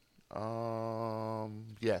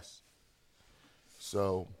 Yes.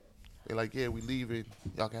 So they're like, yeah, we leaving.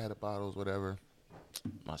 Y'all can have the bottles, whatever.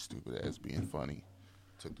 My stupid ass being funny.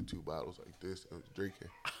 Took the 2 bottles like this. I was drinking.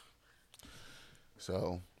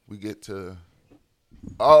 So we get to.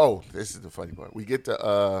 Oh, this is the funny part. We get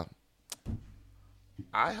to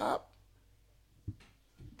IHOP.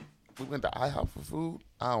 We went to IHOP for food.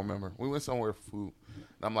 I don't remember. We went somewhere for food.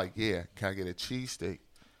 And I'm like, yeah, can I get a cheesesteak?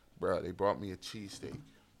 Bro, they brought me a cheesesteak.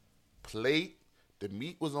 Plate. The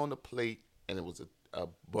meat was on the plate, and it was a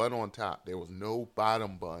bun on top. There was no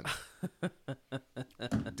bottom bun.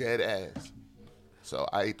 Dead ass. So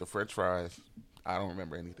I ate the French fries. I don't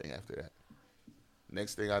remember anything after that.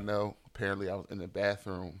 Next thing I know, apparently I was in the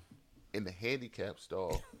bathroom in the handicap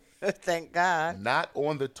stall. Thank God. Not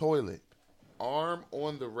on the toilet. Arm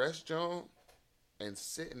on the restroom and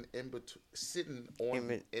sitting in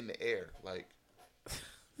the air. Like,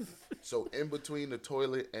 so in between the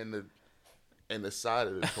toilet and the side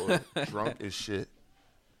of the toilet. Drunk as shit.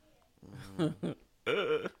 I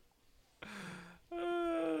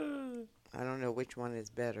don't know which one is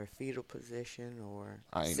better, fetal position or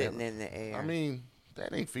in the air. I mean,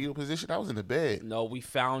 that ain't fetal position. I was in the bed. No, we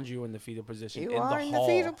found you in the fetal position. You in are the in hall.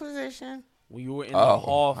 the fetal position. We were in the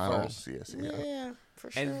hall I don't first. see. Yeah, for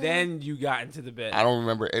sure. And then you got into the bed. I don't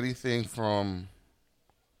remember anything from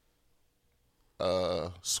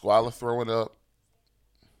Squalor throwing up.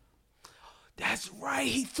 That's right.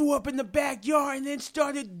 He threw up in the backyard and then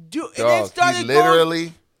started He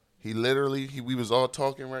literally, we was all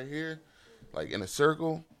talking right here, like in a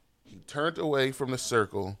circle. He turned away from the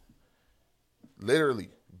circle, literally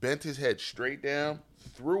bent his head straight down,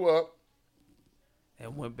 threw up,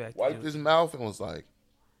 and went back. Wiped his mouth and was like,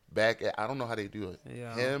 back at. I don't know how they do it.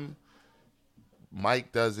 Yeah. Him,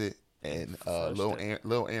 Mike does it, and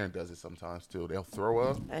Lil Aaron does it sometimes too. They'll throw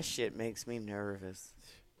up. That shit makes me nervous.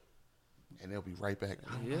 And they'll be right back.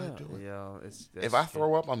 If I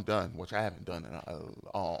throw up, I'm done, which I haven't done in a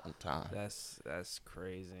long time. That's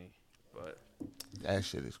crazy, but that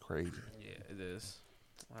shit is crazy. Yeah, it is.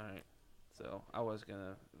 All right, so I was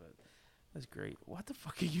gonna, but that's great. What the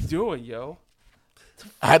fuck are you doing, yo?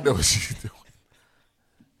 I know what you're doing.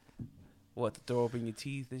 What, to throw up in your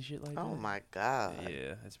teeth and shit like that? Oh my god.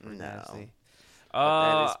 Yeah, that's pretty nasty.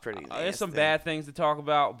 That is pretty nasty. There's some bad things to talk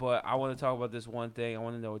about, but I want to talk about this one thing. I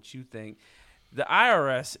want to know what you think. The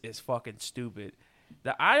IRS is fucking stupid.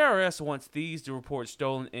 The IRS wants thieves to report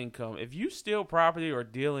stolen income. If you steal property or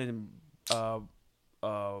deal in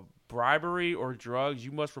bribery or drugs,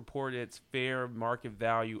 you must report its fair market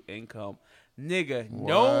value income. Nigga, what?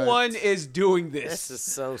 No one is doing this. This is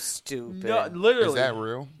so stupid. No, literally. Is that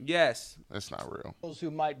real? Yes. That's not real.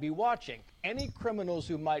 Who might be watching. Any criminals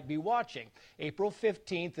who might be watching. April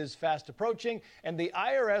 15th is fast approaching, and the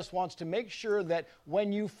IRS wants to make sure that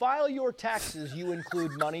when you file your taxes, you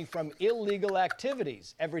include money from illegal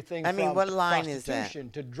activities. Everything from what line is prostitution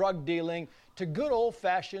that? to drug dealing to good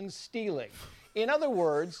old-fashioned stealing. In other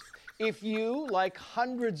words, if you, like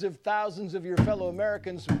hundreds of thousands of your fellow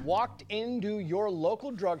Americans, walked into your local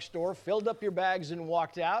drugstore, filled up your bags and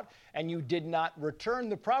walked out, and you did not return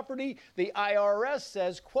the property, the IRS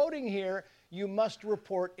says, quoting here, you must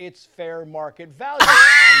report its fair market value on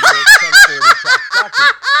your 1040 tax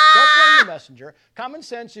document. Don't blame the messenger. Common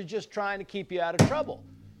sense is just trying to keep you out of trouble.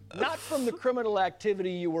 Not from the criminal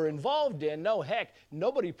activity you were involved in. No, heck,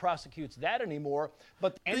 nobody prosecutes that anymore.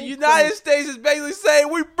 But the United States is basically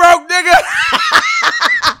saying, we broke, nigga.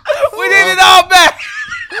 We need it all back.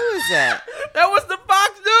 Who is that? That was the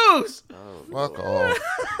Fox News. Fuck off.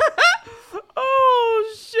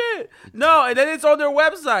 Oh, shit. No, and then it's on their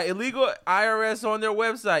website. Illegal IRS on their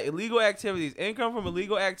website. Illegal activities. Income from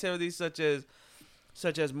illegal activities such as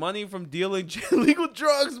money from dealing illegal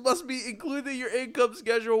drugs must be included in your income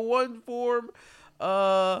schedule. One form,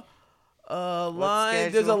 line.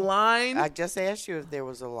 Schedule? There's a line. I just asked you if there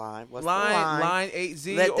was a line. What's line? the line? Line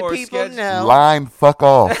 8Z Let or the people schedule. know. Line fuck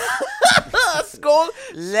off. Score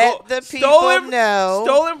Let the people know.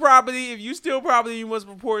 Stolen property. If you steal property, you must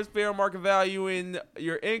report its fair market value in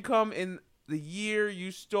your income in the year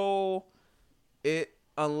you stole it,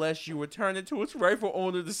 unless you return it to its rightful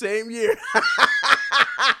owner the same year.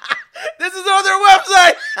 This is on their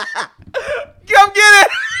website. Come get it.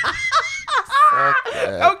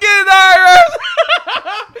 Come get it, IRS.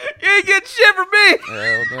 You ain't getting shit from me.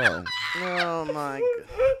 Hell no. Oh my God.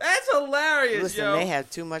 That's hilarious, Listen, yo. they have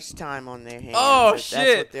too much time on their hands. Oh, That's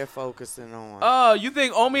shit. what they're focusing on. Oh, you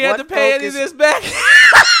think Omi had What to pay any of focus- this back?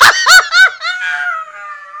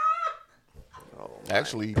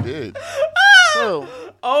 Actually, he did. Who?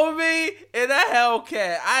 Omi and a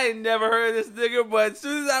Hellcat. I ain't never heard of this nigga, but as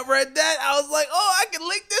soon as I read that, I was like, oh, I can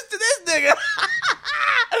link this to this nigga.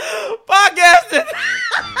 Podcasting.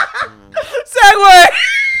 Segway.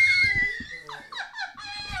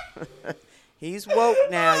 He's woke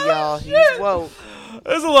now, y'all. He's woke.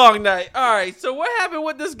 It's a long night. All right, so what happened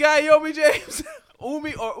with this guy, Omi James?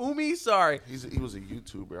 Umi, sorry. He was a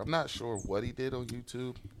YouTuber. I'm not sure what he did on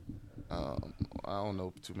YouTube. I don't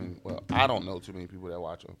know too many. Well, I don't know too many people that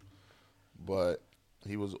watch him. But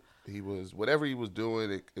he was whatever he was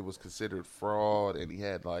doing. It was considered fraud, and he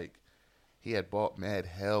had bought mad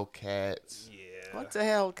Hellcats. Yeah. What's a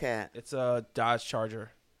Hellcat? It's a Dodge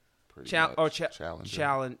Charger. Challenger.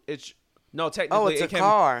 Challenge. Technically, it's it a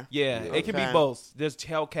car. Yeah, it can be Okay. both. There's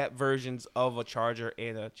Hellcat versions of a Charger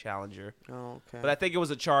and a Challenger. Oh, okay. But I think it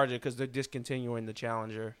was a Charger because they're discontinuing the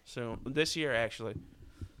Challenger soon. This year, actually.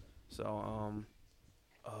 So,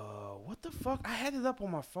 what the fuck? I had it up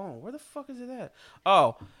on my phone. Where the fuck is it at?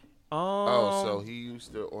 So he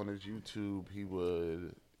used to, on his YouTube, he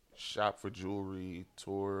would shop for jewelry,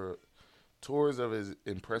 tours of his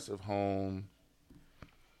impressive home,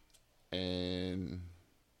 and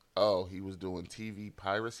he was doing TV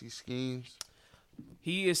piracy schemes.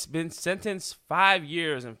 He has been sentenced 5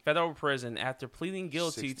 years in federal prison after pleading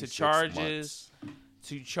guilty to 66 charges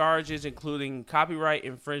months. including copyright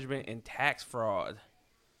infringement and tax fraud.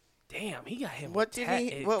 Damn, he got him. What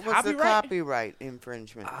was the copyright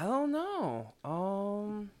infringement? I don't know.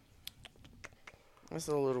 That's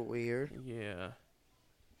a little weird. Yeah.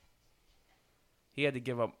 He had to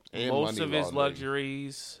give up And most money of his laundering.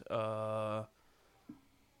 luxuries.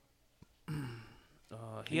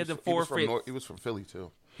 He had to He was forfeit. he was from Philly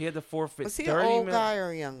too. He had to forfeit Was he 30 an old mil- guy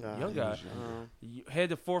or a young guy? Young guy. You had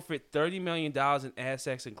to forfeit $30 million in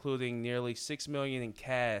assets, including nearly $6 million in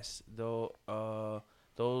cash. Though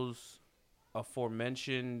those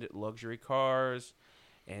aforementioned luxury cars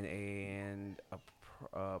and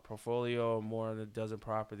a portfolio of more than a dozen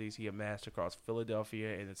properties he amassed across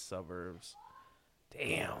Philadelphia and its suburbs.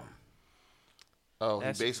 Damn. Oh,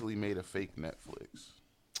 That's- he basically made a fake Netflix.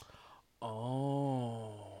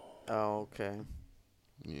 Oh. Oh, okay.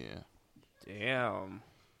 Yeah, Damn.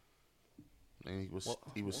 and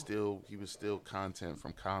he was still content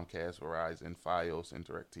from Comcast, Verizon, FiOS, and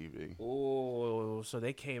DirecTV. Oh, so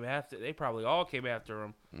they came after. They probably all came after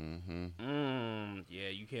him. Mm-hmm. Yeah,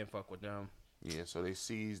 you can't fuck with them. Yeah, so they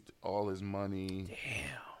seized all his money.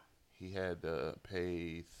 Damn. He had to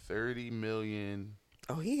pay $30 million.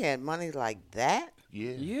 Oh, he had money like that?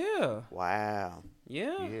 Yeah. Yeah. Wow.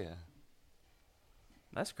 Yeah. Yeah.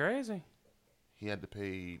 That's crazy. He had to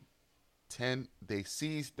pay 10. They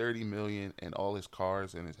seized $30 million and all his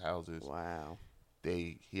cars and his houses. Wow.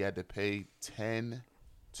 He had to pay 10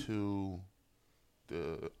 to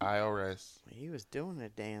the IRS He was doing a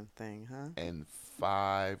damn thing, huh? and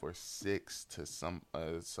 5 or 6 to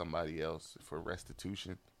somebody else for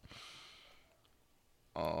restitution.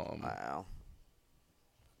 Wow.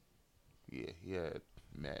 Yeah, he had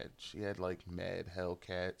mad. She had like mad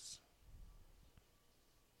Hellcats.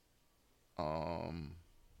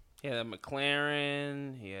 He had a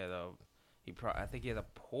McLaren. I think he had a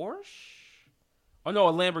Porsche. Oh no,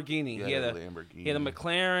 a Lamborghini. He had a Lamborghini. He had a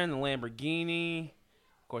McLaren, a Lamborghini.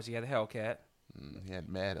 Of course, he had a Hellcat. He had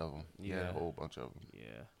mad of them. He had Yeah. a whole bunch of them.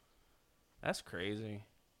 Yeah, that's crazy.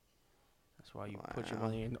 That's why you put your Wow.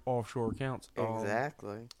 money in offshore accounts.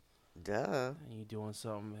 Exactly. Duh. And you doing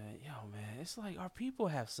something, man. Yo, man, it's like our people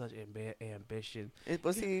have such ambition.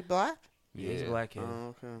 Was he black? Yeah, he's black kid.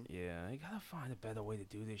 Oh, okay. Yeah, you gotta find a better way to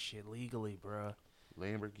do this shit legally, bruh.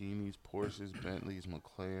 Lamborghinis, Porsches, Bentleys,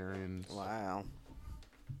 McLarens. Wow.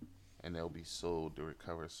 And they'll be sold to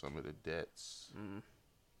recover some of the debts.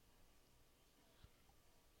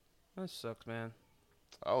 That sucks, man.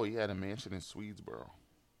 Oh, he had a mansion in Swedesboro.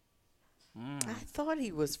 I thought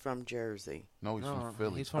he was from Jersey. No, he's from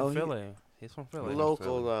Philly. He's from Philly. He's from Philly. Local,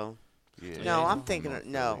 Philly. though. Yeah, No, he's I'm from thinking North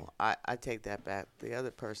of, Philly. I take that back. The other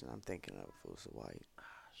person I'm thinking of was white.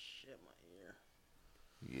 Shit, my ear.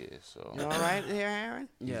 Yeah, so. You all right there, Aaron?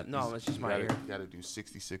 Yeah, no, it's just my ear. You got to do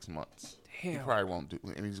 66 months. He Damn. probably won't do,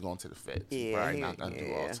 and he's going to the feds. Yeah, He's probably not going to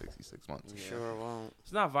do all 66 months. Sure won't.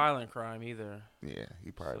 It's not violent crime either. Yeah,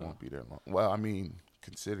 he probably won't be there long. Well, I mean,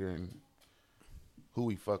 considering who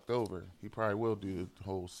he fucked over, he probably will do the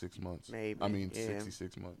whole 6 months. Maybe. I mean, yeah.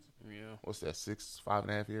 66 months. Yeah. What's that,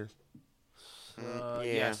 5.5 years? Yeah.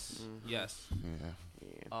 Yes. Yes.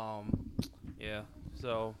 Yeah. Yeah.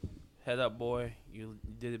 So, head up, boy. You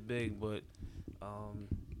did it big, but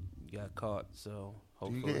you got caught. So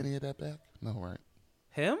hopefully. Do you get any of that back? No, right?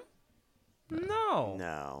 Him? No.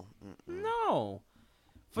 No. No.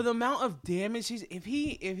 For the amount of damage if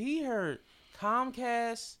he heard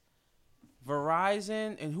Comcast,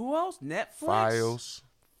 Verizon, and who else? Netflix.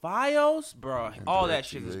 Fios, bro. And All that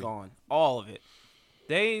shit DirecTV. is gone. All of it.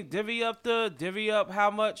 They divvy up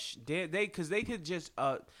how much because they could just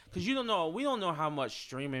because we don't know how much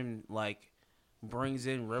streaming like brings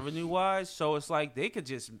in revenue wise. So it's like they could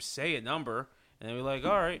just say a number and they'd be like,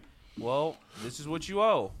 all right, well, this is what you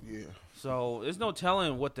owe. Yeah. So there's no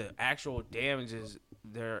telling what the actual damages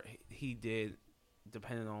he did,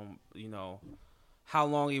 depending on how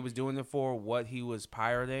long he was doing it for, what he was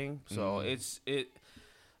pirating. So I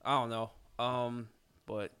don't know.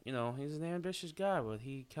 But he's an ambitious guy, but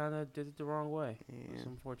he kind of did it the wrong way. Yeah. It's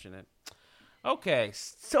unfortunate. Okay,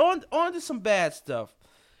 so on to some bad stuff.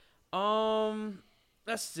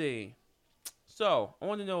 Let's see. So I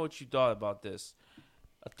want to know what you thought about this.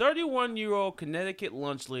 A 31-year-old Connecticut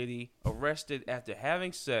lunch lady arrested after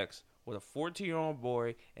having sex with a 14-year-old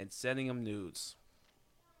boy and sending him nudes.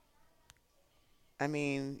 I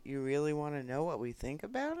mean, you really want to know what we think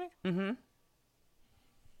about it? Mm-hmm.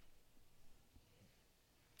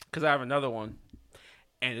 Because I have another one,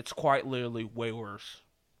 and it's quite literally way worse.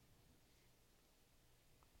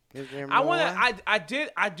 Is there more?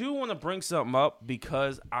 I do want to bring something up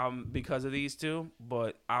because of these two,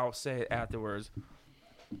 but I'll say it afterwards.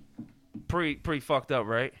 Pretty fucked up,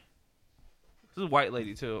 right? This is a white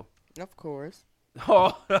lady too. Of course.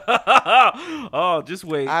 Oh, just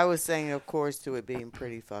wait. I was saying, of course, to it being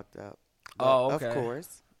pretty fucked up. But Oh, okay. Of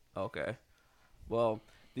course. Okay. Well,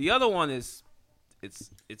 the other one is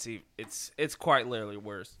it's quite literally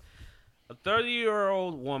worse. A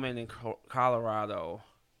 30-year-old woman in Colorado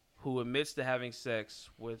who admits to having sex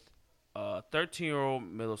with a 13-year-old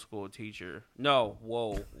middle school teacher. No,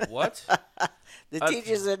 whoa, what? The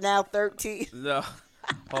teachers are now 13. No,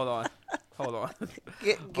 hold on.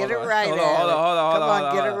 Get it right, Hold Alex. on. Come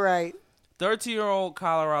on, get it right. 13-year-old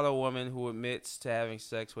Colorado woman who admits to having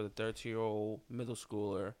sex with a 13-year-old middle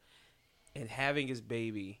schooler and having his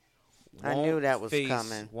baby. I knew that was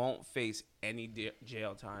coming. Won't face any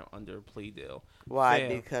jail time under a plea deal. Why? Fam,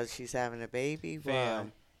 Because she's having a baby?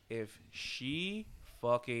 fam, if she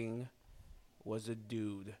fucking was a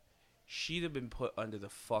dude, she'd have been put under the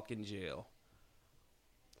fucking jail.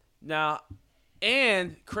 Now,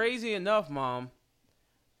 and crazy enough, Mom,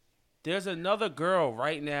 there's another girl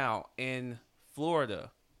right now in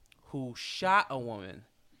Florida who shot a woman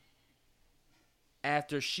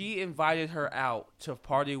after she invited her out to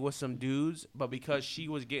party with some dudes, but because she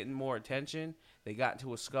was getting more attention, they got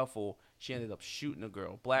into a scuffle. She ended up shooting a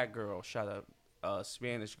girl. Black girl shot a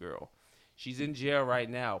Spanish girl. She's in jail right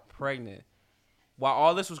now, pregnant. While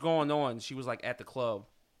all this was going on, she was like at the club,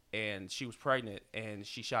 and she was pregnant, and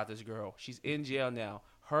she shot this girl. She's in jail now.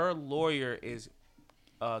 Her lawyer is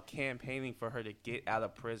campaigning for her to get out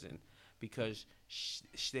of prison because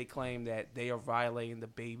they claim that they are violating the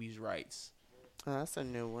baby's rights. Oh, that's a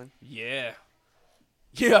new one. Yeah,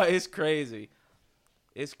 it's crazy.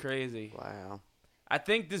 It's crazy. Wow. I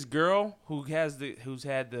think this girl who's having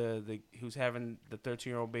the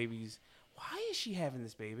 13-year-old babies. Why is she having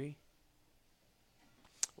this baby?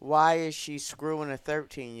 Why is she screwing a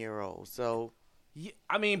 13-year-old? So, Yeah,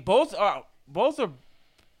 I mean, both are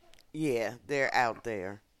yeah, they're out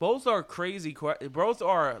there. both are crazy. Both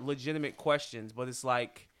are legitimate questions, but it's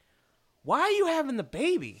like, why are you having the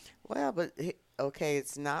baby? Well, but, okay,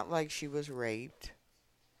 it's not like she was raped.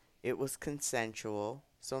 It was consensual.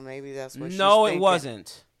 So maybe that's what she's No, thinking. it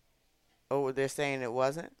wasn't. Oh, they're saying it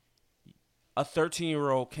wasn't? A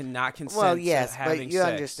 13-year-old cannot consent Well, yes, to having but you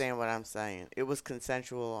sex. understand what I'm saying. It was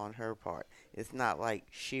consensual on her part. It's not like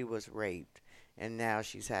she was raped and now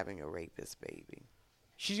she's having a rapist baby.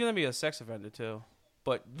 She's going to be a sex offender, too.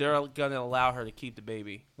 But they're going to allow her to keep the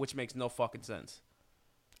baby, which makes no fucking sense.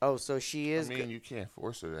 Oh, so she is. I mean, you can't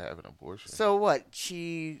force her to have an abortion. So what?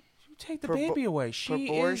 She. You take the For baby away.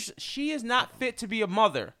 She is not fit to be a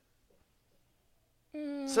mother.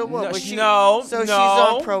 So what? No, was she, no, So she's no.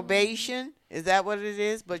 on probation Is that what it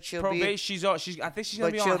is? But she'll probation. She's I think she's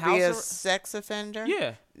gonna but be on she'll house. be a sex offender?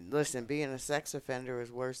 Yeah. Listen, being a sex offender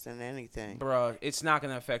is worse than anything. Bruh, it's not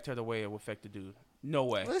gonna affect her the way it would affect the dude. No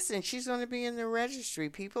way. Listen, she's going to be in the registry.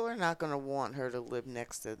 People are not going to want her to live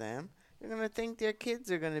next to them. They're going to think their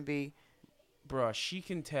kids are going to be. Bruh, she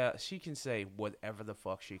can say whatever the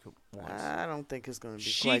fuck she wants. I don't think it's going to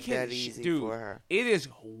be quite that easy dude, for her. It is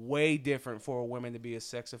way different for a woman to be a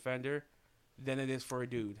sex offender than it is for a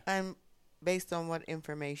dude. And based on what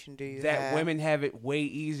information do you have? That women have it way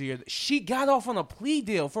easier. She got off on a plea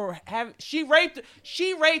deal for having she raped a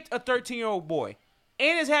 13-year-old boy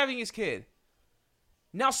and is having his kid.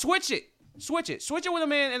 Now switch it with a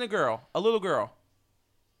man and a little girl.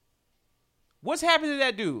 What's happened to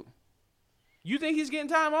that dude? You think he's getting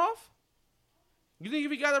time off? You think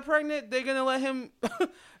if he got her pregnant, they're gonna let him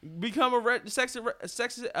become a sex?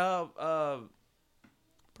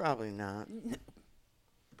 Probably not.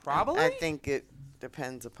 Probably. I think it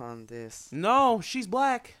depends upon this. No, she's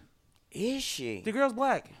black. Is she? The girl's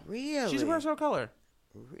black. Really? She's a person of color.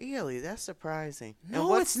 Really? That's surprising. No, and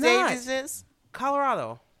what it's state not. is this?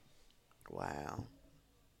 Colorado. Wow.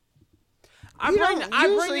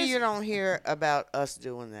 Usually you don't hear about us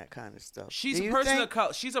doing that kind of stuff. She's a person of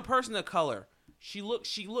color. She's a person of color. She looks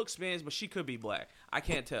Spanish, but she could be black. I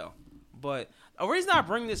can't tell. But the reason I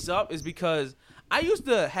bring this up is because I used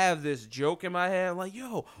to have this joke in my head, like,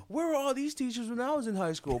 yo, where were all these teachers when I was in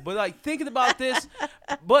high school? But like thinking about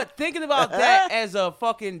that as a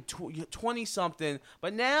fucking 20-something.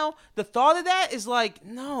 But now the thought of that is like,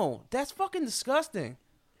 no, that's fucking disgusting.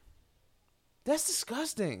 That's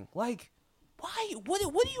disgusting. Like, why? What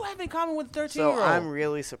do you have in common with a 13-year-old? So I'm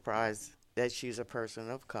really surprised that she's a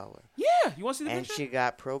person of color. Yeah, you want to see the and picture? And she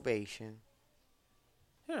got probation.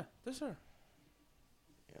 Yeah, that's her.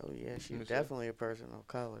 Oh yeah, she's definitely a person of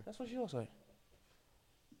color. That's what she looks like.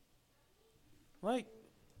 Like,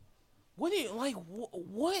 what do you like?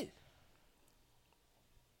 What?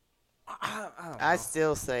 I don't know. I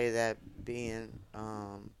still say that being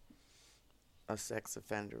a sex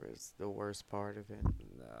offender is the worst part of it.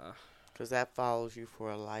 Nah. Because that follows you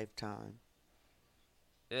for a lifetime.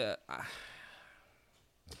 Yeah.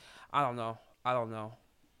 I don't know.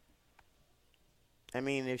 I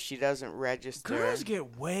mean, if she doesn't register... Girls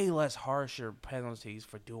get way less harsher penalties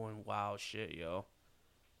for doing wild shit, yo.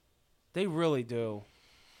 They really do.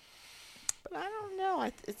 But I don't know.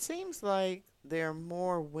 It seems like there are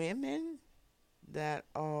more women that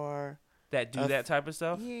are... That do that type of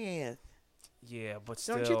stuff? Yeah. Yeah, but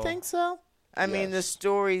still... Don't you think so? I mean, the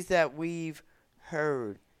stories that we've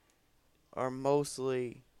heard are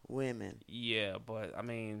mostly women. Yeah, but, I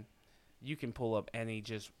mean, you can pull up any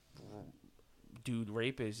just dude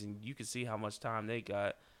rapists, and you can see how much time they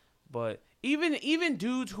got. But even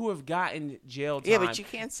dudes who have gotten jail time... Yeah, but you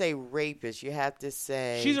can't say rapist. You have to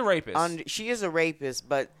say... She's a rapist. She is a rapist,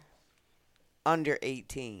 but under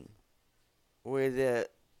 18. Where the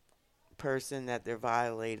person that they're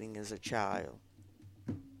violating is a child.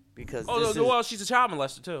 Because well, she's a child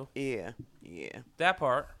molester, too. Yeah. That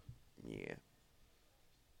part. Yeah.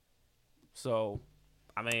 So,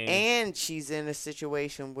 I mean... And she's in a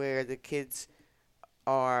situation where the kids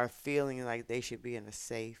are feeling like they should be in a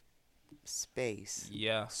safe space.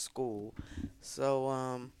 Yeah. School. So,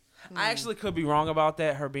 I actually could be wrong about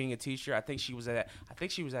that, her being a teacher. I think she was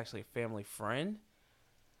actually a family friend.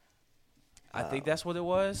 I think that's what it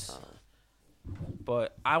was.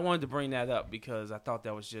 But I wanted to bring that up because I thought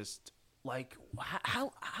that was just like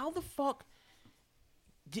how the fuck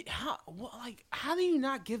how do you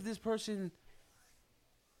not give this person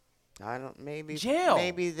jail? Maybe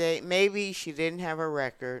she didn't have a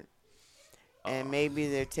record, and maybe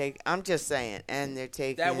they're I'm just saying, and they're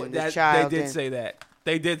taking the child. They did say that.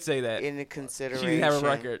 They did say that in the consideration. She didn't have a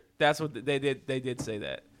record. That's what they did. They did say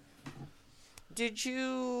that. Did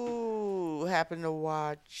you happen to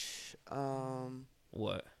watch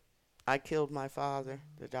what? I Killed My Father,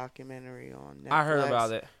 the documentary on Netflix? I heard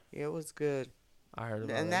about it. Yeah, it was good. I heard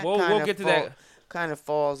about and it. We'll get to that. Kind of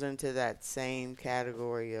falls into that same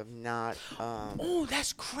category of not. Oh,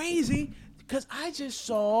 that's crazy! Because I just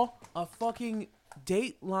saw a fucking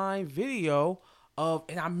Dateline video of,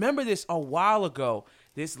 and I remember this a while ago.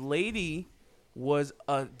 This lady was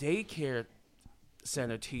a daycare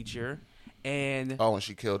center teacher. And when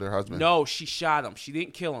she killed her husband? No, she shot him. She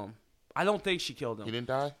didn't kill him. I don't think she killed him. He didn't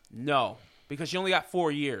die? No, because she only got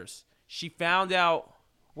 4 years. She found out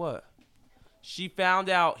what? She found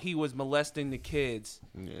out he was molesting the kids,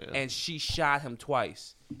 and she shot him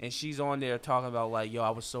twice. And she's on there talking about like, yo, I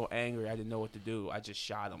was so angry, I didn't know what to do. I just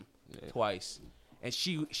shot him twice. And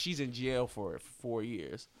she's in jail for it for 4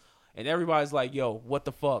 years. And everybody's like, yo, what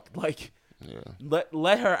the fuck? Like, Yeah.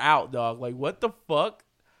 Let her out, dog. Like, what the fuck?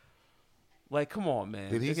 Like, come on,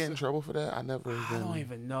 man. Did he get in trouble for that? I don't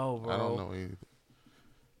even know, bro. I don't know either.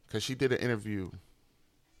 Because she did an interview.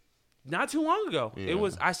 Not too long ago. Yeah. It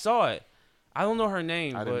was. I saw it. I don't know her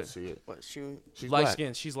name, I but didn't see it. What, She's light black.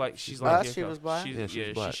 skin. She's like she Bianca. was black? Yeah,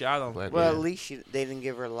 she's black. She shot him. Black, well, yeah. at least they didn't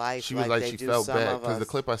give her life. She was like they she do felt some bad of because the us.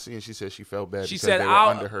 clip I seen, she said she felt bad. She because said, they were "I'll-"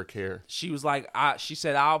 under her care. She was like, she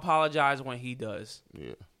said, I'll apologize when he does.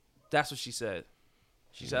 Yeah. That's what she said.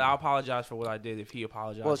 She said, I'll apologize for what I did if he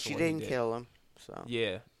apologized. Well, for she what he didn't did. kill him. So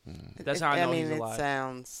Yeah. That's how I know he's it alive.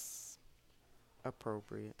 sounds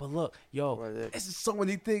appropriate. But look, yo, Or the- this is so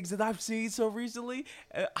many things that I've seen so recently.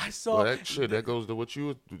 I saw Well, that goes to what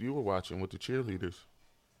you were watching with the cheerleaders.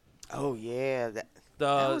 Oh yeah, that the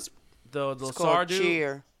was the it's Lassar called dude.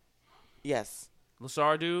 Cheer. Yes,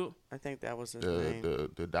 Lassar dude. I think that was his name.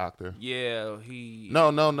 The doctor. Yeah, he. No.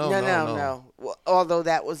 No. Well, although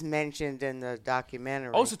that was mentioned in the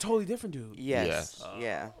documentary. Oh, it's a totally different dude. yes,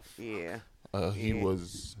 Yes. yeah. He Yeah.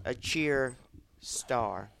 was. A cheer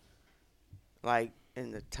star, like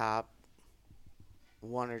in the top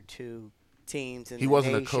 1 or 2 teams in He the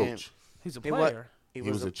wasn't a nation. coach. He's a He wa- player. He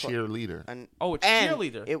was a cheerleader. Oh, a and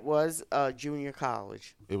cheerleader. It was a junior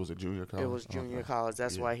college. It was a junior college. It was junior Okay. college.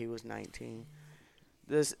 That's Yeah. why he was 19.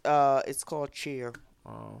 This it's called Cheer.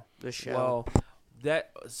 Oh, The show. well,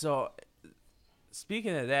 so.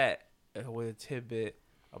 Speaking of that, with a tidbit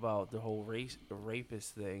about the whole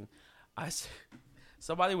rapist thing,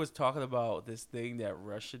 somebody was talking about this thing that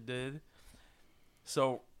Russia did.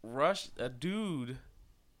 So a dude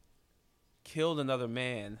killed another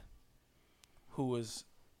man who was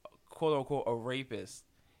quote unquote a rapist.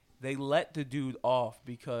 They let the dude off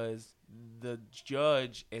because the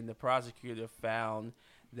judge and the prosecutor found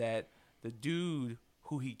that the dude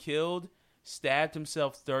who he killed stabbed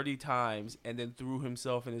himself 30 times and then threw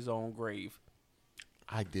himself in his own grave.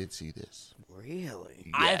 I did see this.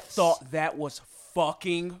 Really? I Yes. thought that was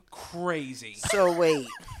fucking crazy. So wait,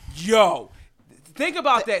 Yo, think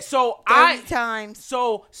about that. So 30 times.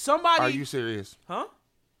 So somebody. Are you serious? Huh?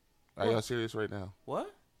 Are y'all serious right now?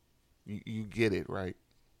 What? You get it, right?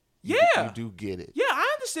 Yeah. You do get it. Yeah,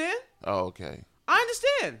 I understand. Oh, okay. I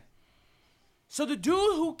understand. So the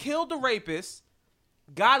dude who killed the rapist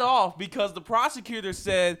got off because the prosecutor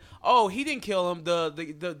said, "Oh, he didn't kill him.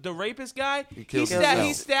 The rapist guy, he killed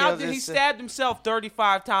himself. he stabbed himself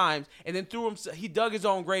 35 times and then threw him. He dug his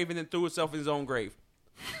own grave and then threw himself in his own grave."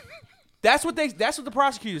 That's what the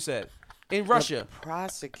prosecutor said in Russia. The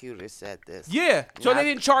prosecutor said this. Yeah, so they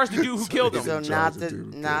didn't charge the dude who killed him. So not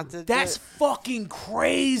the That's fucking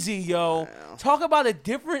crazy, yo. Talk about a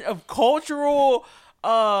different of cultural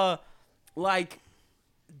like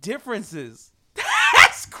differences.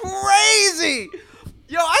 That's crazy.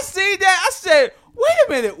 Yo, I seen that. I said, wait a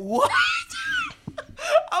minute, what?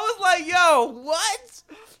 I was like, yo, what?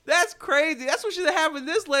 That's crazy. That's what should have happened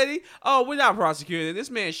to this lady. Oh, we're not prosecuting. This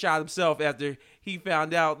man shot himself after he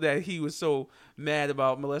found out that he was so mad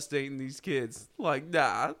about molesting these kids. Like,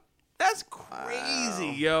 nah. That's crazy,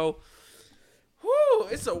 yo. Whew,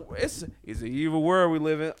 it's an evil world we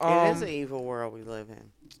live in. It is an evil world we live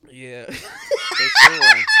in. Yeah. For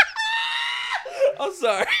sure. I'm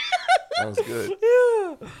sorry. That was good.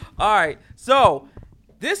 Yeah. All right. So,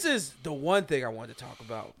 this is the one thing I wanted to talk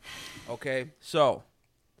about. Okay? So,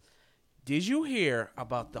 did you hear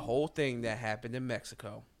about the whole thing that happened in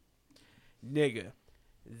Mexico? Nigga,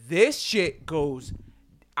 this shit goes...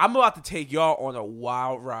 I'm about to take y'all on a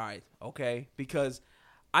wild ride, okay? Because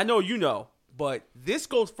I know you know, but this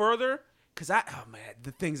goes further because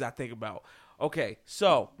the things I think about. Okay,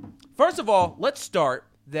 so, first of all, let's start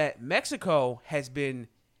that Mexico has been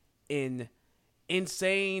in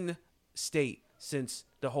insane state since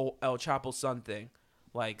the whole El Chapo son thing.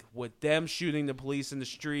 Like, with them shooting the police in the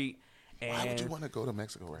street. And Why would you want to go to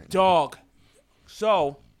Mexico right now? dog.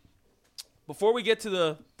 So, before we get to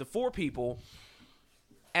the 4 people,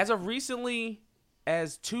 as of recently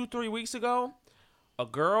as 2-3 weeks ago, a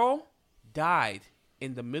girl died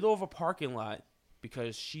in the middle of a parking lot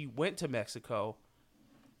because she went to Mexico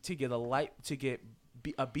to get a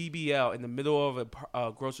BBL in the middle of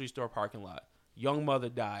a grocery store parking lot. Young mother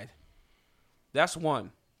died. That's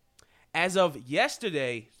one. As of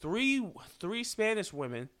yesterday, three Spanish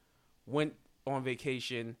women went on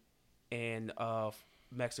vacation in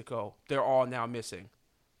Mexico. They're all now missing.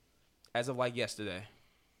 As of like yesterday.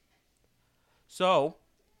 So,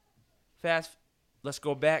 let's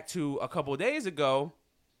go back to a couple of days ago,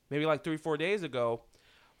 maybe like 3-4 days ago.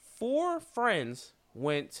 4 friends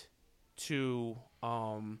went to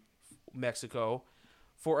Mexico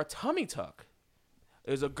for a tummy tuck.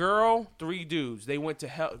 There's a girl, 3 dudes. They went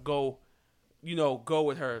to go go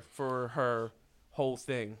with her for her whole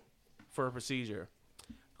thing, for her procedure.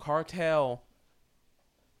 Cartel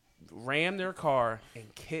rammed their car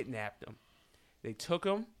and kidnapped them. They took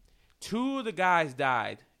them. 2 of the guys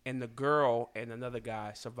died, and the girl and another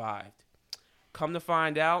guy survived. Come to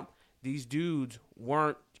find out, these dudes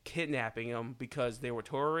weren't kidnapping them because they were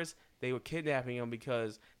terrorists. They were kidnapping them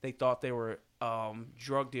because they thought they were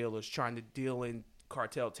drug dealers trying to deal in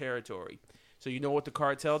cartel territory. So you know what the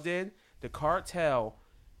cartel did? The cartel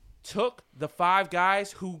took the 5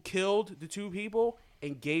 guys who killed the 2 people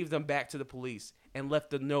and gave them back to the police and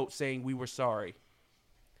left a note saying we were sorry.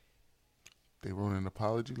 They wrote an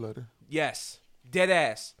apology letter? Yes. Dead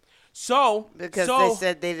ass. Because they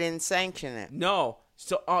said they didn't sanction it. No.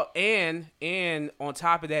 So and on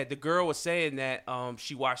top of that, the girl was saying that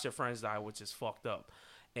she watched her friends die, which is fucked up.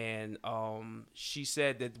 And she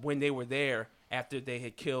said that when they were there, after they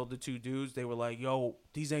had killed the 2 dudes, they were like, "Yo,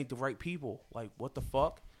 these ain't the right people. Like, what the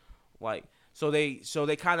fuck?" Like, so they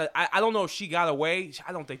kind of, I don't know if she got away.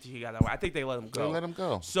 I don't think she got away. I think they let him go. They let him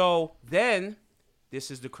go. So then, this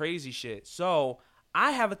is the crazy shit. So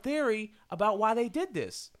I have a theory about why they did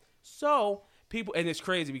this. So people, and it's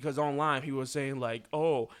crazy because online people were saying like,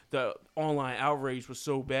 "Oh, the online outrage was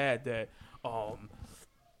so bad that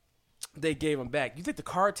they gave them back." You think the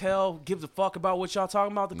cartel gives a fuck about what y'all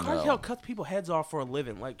talking about? The cartel cuts people's heads off for a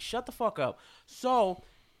living. Like, shut the fuck up. So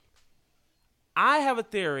I have a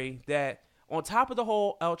theory that on top of the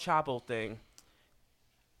whole El Chapo thing,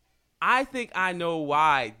 I think I know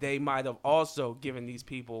why they might have also given these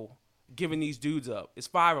dudes up. It's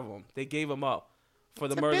 5 of them. They gave them up for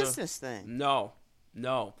the murder. It's a business thing.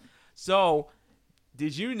 No. So,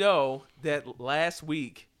 did you know that last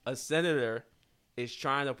week a senator is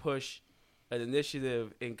trying to push an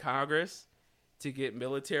initiative in Congress to get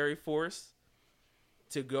military force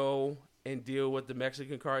to go and deal with the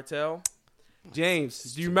Mexican cartel?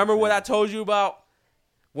 James, do you remember what I told you about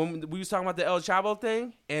when we was talking about the El Chapo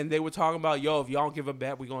thing? And they were talking about, yo, if y'all don't give them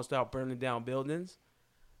back, we're going to start burning down buildings.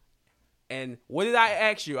 And what did I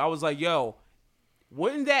ask you? I was like, yo,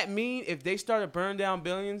 wouldn't that mean if they started burning down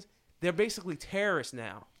buildings, they're basically terrorists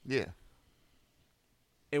now? Yeah.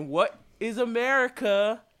 And what is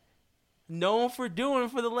America known for doing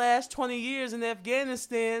for the last 20 years in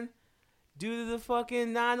Afghanistan due to the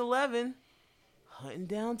fucking 9/11? Hunting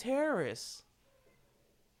down terrorists.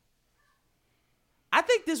 I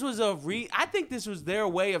think this was their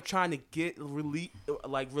way of trying to get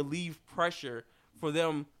relieve pressure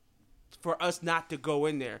for us not to go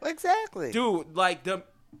in there. Exactly. Dude, like the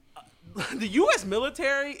US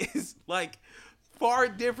military is like far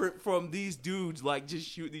different from these dudes like just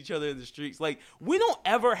shooting each other in the streets. Like, we don't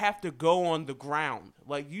ever have to go on the ground.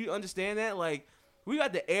 Like, you understand that? Like, we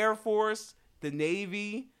got the Air Force, the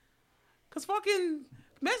Navy, cuz fucking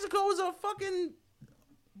Mexico is a fucking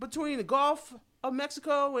between the Gulf of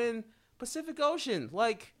Mexico and Pacific Ocean.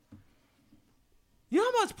 Like, you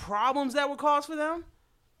know how much problems that would cause for them?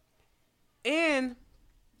 And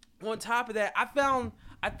on top of that,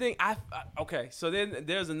 okay, so then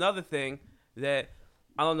there's another thing that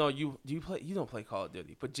I don't know, you don't play Call of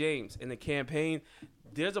Duty, but James, in the campaign,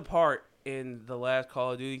 there's a part in the last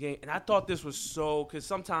Call of Duty game, and I thought this was so, because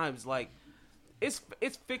sometimes like it's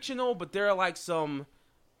fictional, but there are like some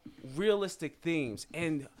realistic themes,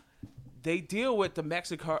 and they deal with the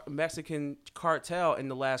Mexican cartel in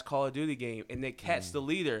the last Call of Duty game, and they catch the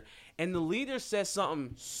leader, and the leader says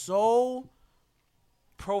something so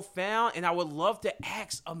profound, and I would love to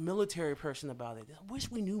ask a military person about it. I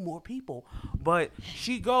wish we knew more people, but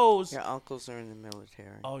she goes, your uncles are in the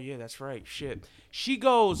military. Oh yeah, that's right. Shit. She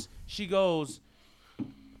goes,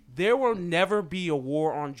 there will never be a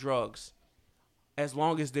war on drugs as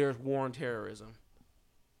long as there's war on terrorism.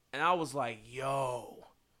 And I was like, yo,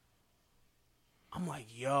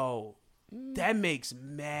 that makes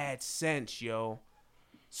mad sense, yo.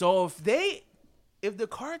 So if the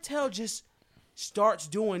cartel just starts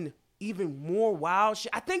doing even more wild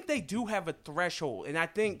shit, I think they do have a threshold, and I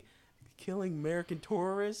think killing American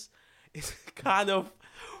tourists is kind of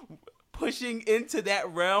pushing into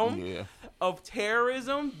that realm of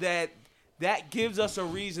terrorism that gives us a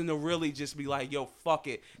reason to really just be like, yo, fuck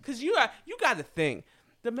it. Because you got to think,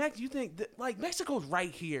 you think that, like, Mexico's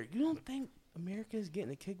right here. You don't think America is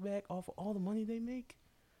getting a kickback off of all the money they make?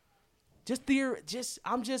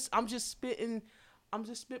 I'm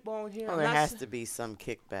just spitballing here. Well, there has to be some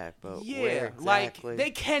kickback, but yeah, where exactly? Like,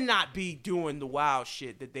 they cannot be doing the wild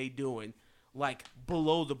shit that they doing, like,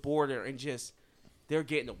 below the border, and just they're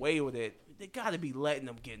getting away with it. They got to be letting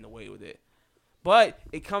them getting away with it. But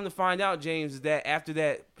it come to find out, James, is that after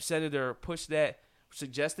that senator pushed that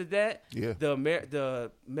suggested that, Yeah.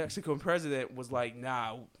 the Mexican president was like,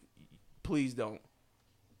 "Nah, please don't.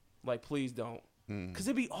 Like, please don't, because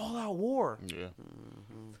it'd be all out war. Yeah.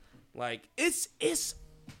 Like, it's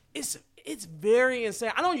very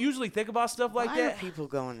insane. I don't usually think about stuff like Why that. are people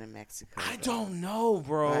going to Mexico? I don't know,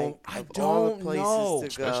 bro. Like, I of all the don't places know.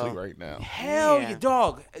 to go. Especially right now. Hell Yeah. yeah,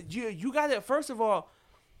 dog. You got it. First of all,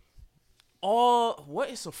 what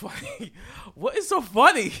is so funny? What is so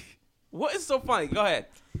funny? What is so funny? Go ahead.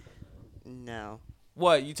 No.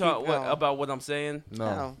 What you talk Keep what going. about what I'm saying?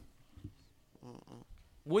 No.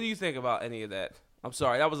 What do you think about any of that? I'm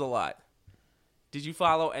sorry, that was a lot. Did you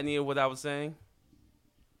follow any of what I was saying?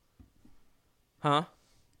 Huh?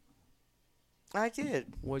 I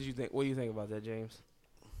did. What do you think? What do you think about that, James?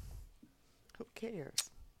 Who cares?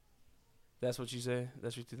 That's what you say?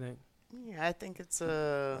 That's what you think? Yeah, I think it's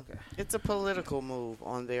a political move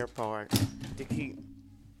on their part to keep.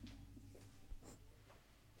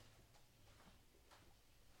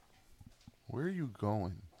 Where are you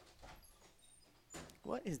going?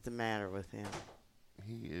 What is the matter with him?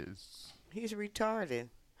 He is. He's retarded.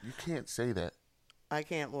 You can't say that. I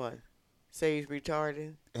can't what? Say he's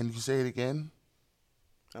retarded? And you say it again?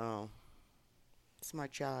 Oh. It's my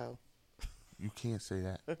child. You can't say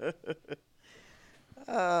that.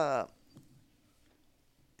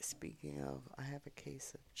 Speaking of, I have a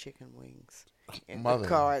case of chicken wings in Mother. the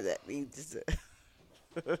car that needs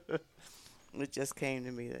to. It just came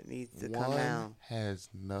to me that needs to come out. One has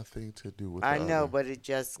nothing to do with I the know, other. but it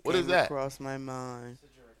just What came is that? across my mind.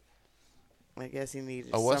 I guess he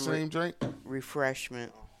needed What's the some name drink?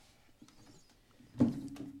 refreshment.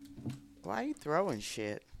 Why are you throwing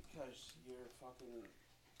shit? Because you're fucking.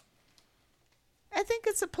 I think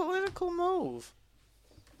it's a political move.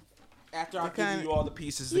 After I kinda- give you all the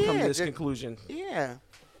pieces to come to Yeah, this the- conclusion, Yeah.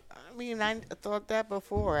 I mean, I thought that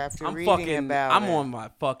before after I'm reading fucking. about I'm it. on my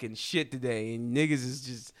fucking shit today, and niggas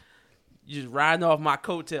is just riding off my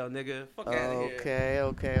coattail, nigga. Fuck out of here. Okay.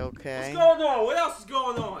 What's going on? What else is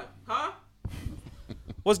going on? Huh?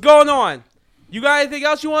 What's going on? You got anything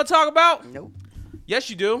else you want to talk about? Nope. Yes,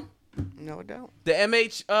 you do. No, I don't. The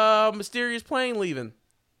MH mysterious plane leaving.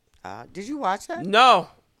 Did you watch that? No.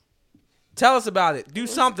 Tell us about it. Do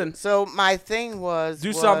something. So my thing was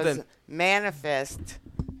something. Manifest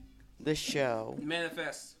the show.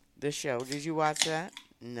 Manifest. The show. Did you watch that?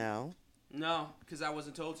 No. No, because I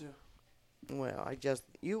wasn't told to. Well,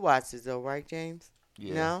 you watched it though, right, James?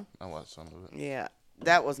 Yeah, No? I watched some of it. Yeah.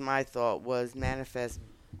 That was my thought, was Manifest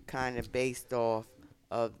kind of based off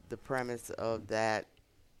of the premise of that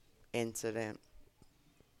incident.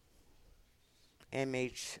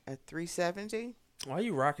 MH370? Why are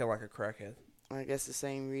you rocking like a crackhead? I guess the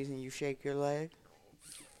same reason you shake your leg.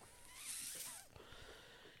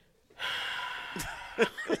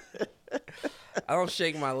 I don't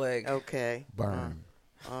shake my leg. Okay. Burn.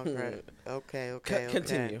 Okay. Okay.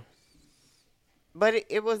 Continue. But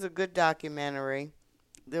it was a good documentary.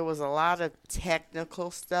 There was a lot of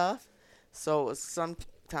technical stuff, so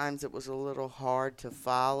sometimes it was a little hard to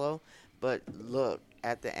follow. But look,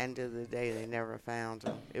 at the end of the day, they never found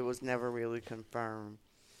him. It was never really confirmed.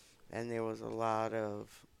 And there was a lot of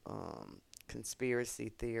conspiracy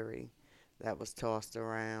theory that was tossed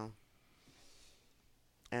around.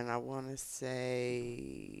 And I want to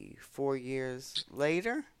say 4 years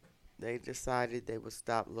later, they decided they would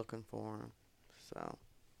stop looking for him. So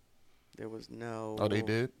there was no... Oh, they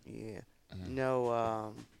did? Yeah.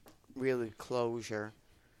 No really closure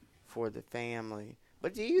for the family.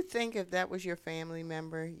 But do you think if that was your family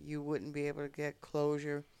member, you wouldn't be able to get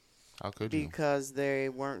closure How could you? because they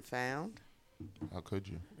weren't found? How could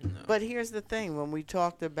you? But here's the thing. When we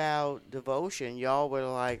talked about devotion, y'all were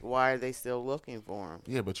like, why are they still looking for him?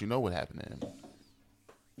 Yeah, but you know what happened to him.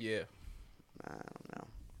 Yeah. I don't know.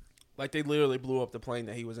 Like, they literally blew up the plane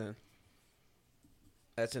that he was in.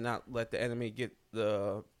 That's to not let the enemy get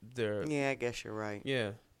their... Yeah, I guess you're right.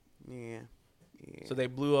 Yeah. Yeah. So they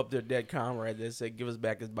blew up their dead comrade. They said, give us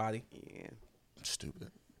back his body. Yeah.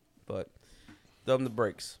 Stupid. But thumb the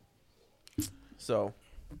brakes. So...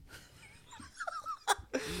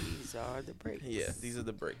 These are the breaks. Yeah, these are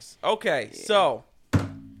the breaks. Okay, Yeah. so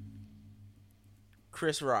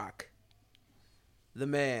Chris Rock, the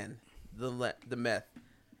man, the meth, The myth.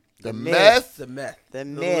 meth? the meth, The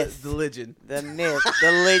myth. the legend, The myth.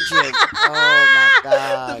 The legend. Oh, my the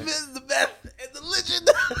God. myth, the meth, and the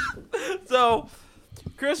legend. So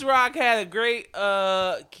Chris Rock had a great.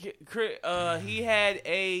 He had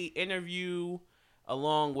a interview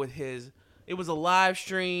along with his. It was a live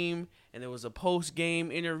stream. And there was a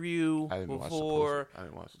post-game interview I didn't watch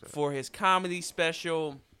for his comedy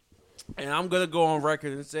special. And I'm going to go on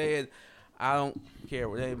record and say it. I don't care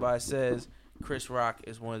what anybody says. Chris Rock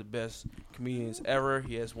is one of the best comedians ever.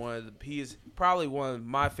 He is probably one of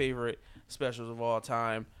my favorite specials of all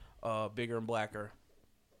time. Bigger and Blacker.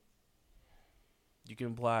 You can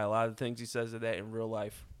apply a lot of the things he says to that in real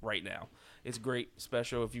life right now. It's a great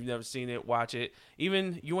special. If you've never seen it, watch it.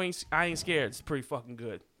 Even I ain't scared. It's pretty fucking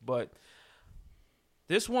good. But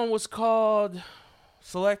this one was called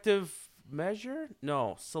Selective Measure?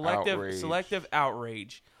 No, Selective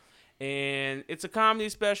Outrage. And it's a comedy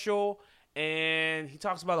special, and he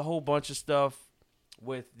talks about a whole bunch of stuff,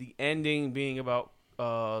 with the ending being about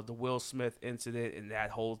the Will Smith incident and that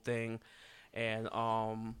whole thing. And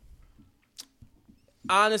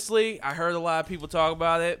honestly, I heard a lot of people talk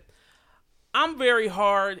about it.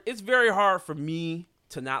 It's very hard for me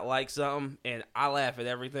to not like something, and I laugh at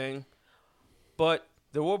everything. But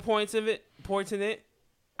there were points in it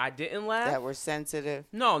I didn't laugh. That were sensitive?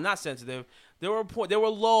 No, not sensitive. There were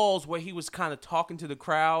lulls where he was kind of talking to the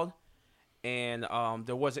crowd, and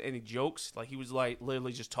there wasn't any jokes. Like, he was like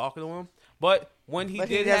literally just talking to him. But when he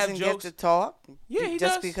did have jokes, he doesn't get to talk. Yeah, he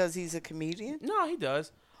just does. Because he's a comedian. No, he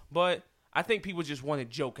does. But I think people just wanted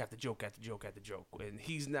joke after joke after joke after joke, and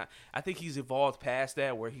he's not. I think he's evolved past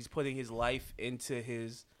that, where he's putting his life into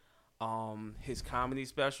his comedy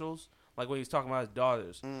specials, like when he's talking about his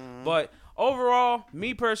daughters. But overall,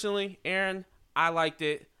 me personally, Aaron, I liked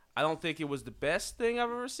it. I don't think it was the best thing I've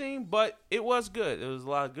ever seen, but it was good. There was a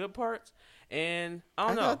lot of good parts, and I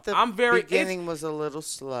don't know. The beginning was a little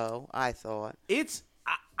slow, I thought.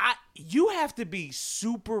 You have to be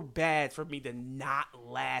super bad for me to not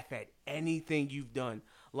laugh at anything you've done.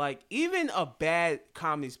 Like, even a bad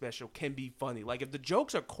comedy special can be funny. Like, if the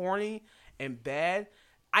jokes are corny and bad,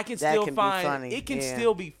 I can still find it can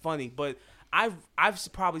still be funny. But I've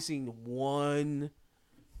probably seen one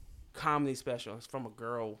comedy special. It's from a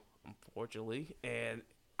girl, unfortunately, and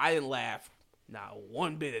I didn't laugh not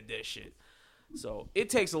one bit at this shit. So it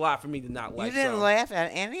takes a lot for me to not like. You didn't laugh at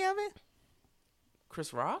any of it?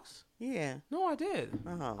 Chris Rock's? Yeah. No, I did.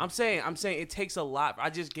 Oh. I'm saying it takes a lot. I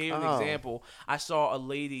just gave an example. I saw a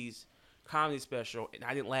lady's comedy special, and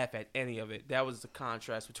I didn't laugh at any of it. That was the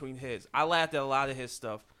contrast between his. I laughed at a lot of his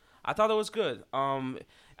stuff. I thought it was good.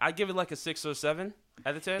 I'd give it like a 6 or 7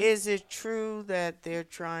 out of 10. Is it true that they're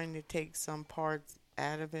trying to take some parts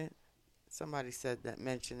out of it? Somebody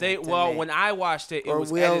mentioned that to me. When I watched it, it was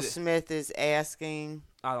Will edited. Smith is asking.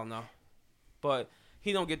 I don't know, but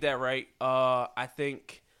he don't get that right. I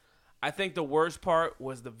think the worst part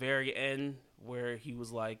was the very end, where he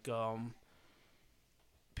was like,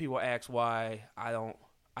 people ask why I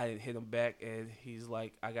didn't hit him back, and he's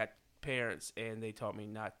like, I got parents and they taught me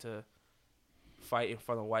not to fight in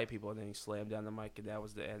front of white people, and then he slammed down the mic, and that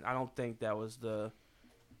was the end. I don't think that was the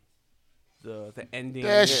ending.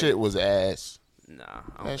 That shit was ass. Nah,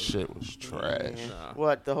 that shit was trash. Nah.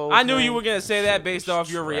 What, the whole I knew thing? you were gonna say that based off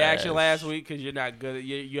your reaction trash. last week, because you're not good at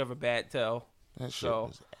you have a bad tell. That shit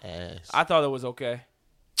was ass. I thought it was okay.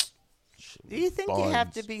 Do you think you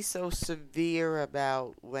have to be so severe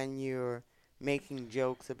about when you're making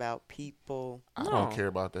jokes about people? I don't care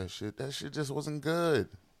about that shit. That shit just wasn't good.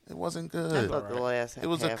 It wasn't good. I thought the last It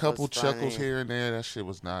was a couple chuckles here and there. That shit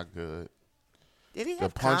was not good. Did he The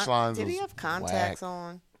have punchlines Did he was have contacts whack.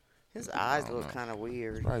 on? His eyes look kind of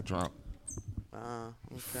weird. Probably drunk.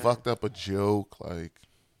 Okay. Fucked up a joke. Like,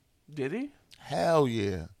 Did he? hell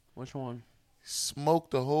yeah. Which one?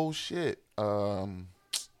 Smoked the whole shit.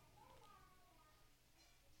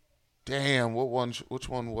 Damn, which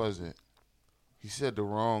one was it? He said the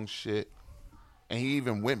wrong shit, and he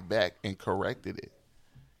even went back and corrected it.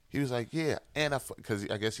 He was like, yeah, and because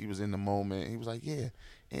I guess he was in the moment. He was like, yeah,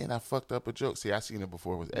 and I fucked up a joke. See, I seen it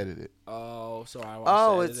before it was edited. Oh, so I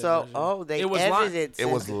watched they it was edited. It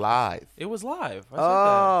was live. It was live. I said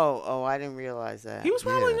I didn't realize that. that. He was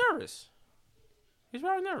probably nervous. He's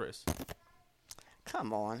probably nervous.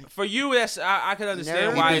 Come on. For you, that's I can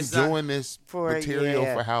understand Nervous? why He's it's been not. doing this material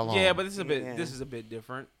for how long? Yeah, but this is a bit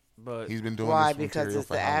different. But He's been doing Why? this Because material it's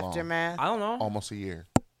for the how long? aftermath. I don't know. Almost a year.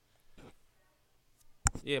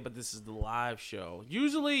 Yeah, but this is the live show.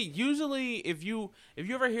 Usually, if you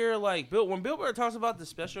ever hear like when Bill Burr talks about the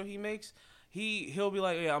special he makes, he'll be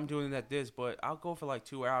like, yeah, I'm doing it at this, but I'll go for like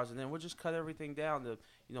 2 hours, and then we'll just cut everything down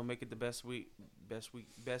to make it the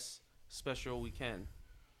best special we can.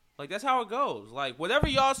 Like, that's how it goes. Like, whatever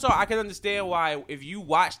y'all saw, I can understand why if you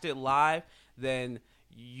watched it live, then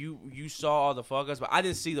you saw all the fuck ups, but I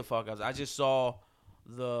didn't see the fuck ups. I just saw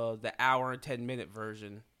the hour and 10-minute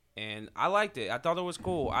version, and I liked it. I thought it was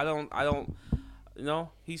cool. I don't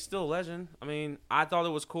he's still a legend. I mean, I thought it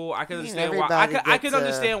was cool. I could understand why. I could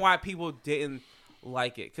understand why people didn't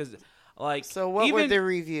like it, because Like, So what were the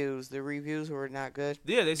reviews? The reviews were not good.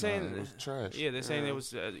 Yeah, they saying it was trash. Yeah, they're saying it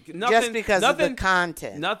was nothing. Just because of the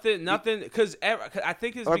content. Nothing. Because I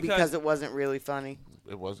think it's because it wasn't really funny.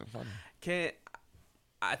 It wasn't funny.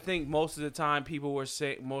 I think most of the time people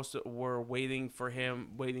were waiting for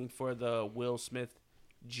the Will Smith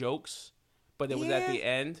jokes, but it was at the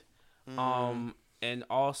end. And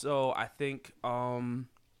also I think it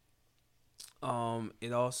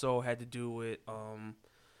also had to do with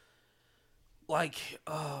I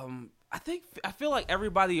feel like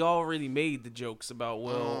everybody already made the jokes about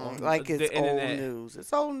Will. Like it's old news.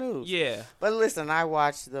 It's old news. Yeah. But listen, I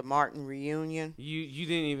watched the Martin reunion. You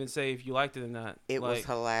didn't even say if you liked it or not. It was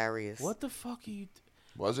hilarious. What the fuck are you?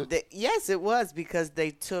 Was it? Yes, it was because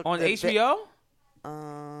they took on HBO.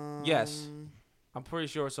 Yes, I'm pretty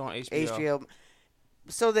sure it's on HBO.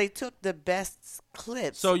 So they took the best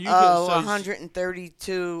clips of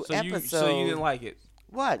 132 episodes. So you didn't like it?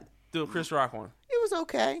 What? The Chris Rock one. It was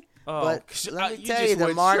okay. Oh, but let me tell you,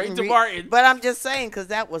 the Martin. But I'm just saying because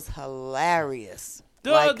that was hilarious.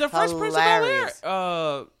 The Fresh Prince of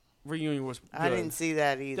Bel-Air reunion was good. I didn't see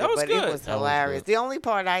that either. That was but good. It was hilarious. The only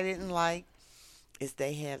part I didn't like is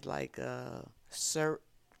they had like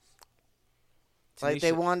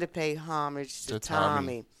they wanted to pay homage to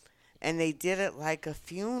Tommy. And they did it like a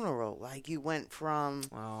funeral. Like you went from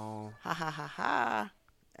ha ha ha ha,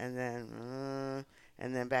 and then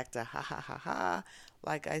back to ha ha ha ha.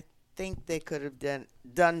 Like I think they could have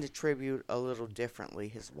done the tribute a little differently.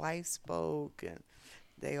 His wife spoke, and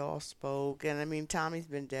they all spoke. And I mean, Tommy's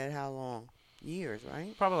been dead how long? Years,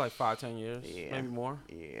 right? Probably like 5-10 years, maybe more.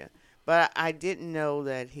 Yeah, but I didn't know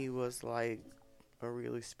that he was like a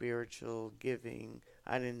really spiritual, giving.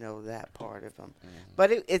 I didn't know that part of him, but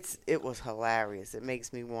it was hilarious. It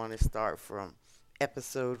makes me want to start from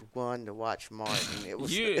episode 1 to watch Martin. It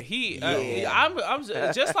was I'm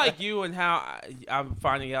just like you and how I'm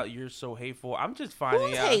finding out you're so hateful. I'm just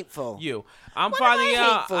finding out hateful. You. I'm finding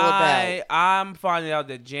out. I'm finding out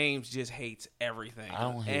that James just hates everything. I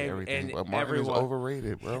don't hate everything, but Martin is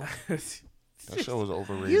overrated, bro. That show is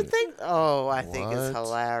overrated. You think? Oh, I think it's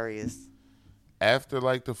hilarious. After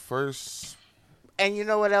like the first. And you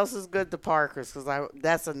know what else is good? The Parkers, because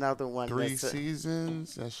that's another one. 3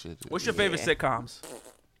 seasons. That shit. What's your favorite sitcoms?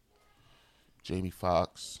 Jamie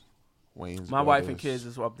Foxx, Wayne's. My Wife and Kids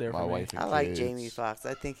is up there for me. I like Jamie Foxx.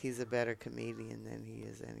 I think he's a better comedian than he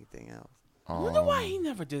is anything else. I wonder why he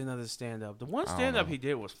never did another stand-up. The one stand-up he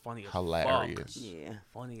did was funny as hilarious. Fuck. Yeah,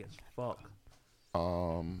 funny as fuck.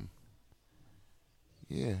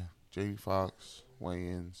 Yeah, Jamie Foxx,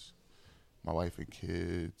 Wayne's, My Wife and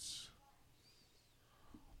Kids.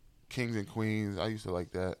 Kings and Queens, I used to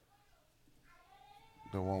like that.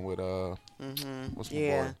 The one with what's my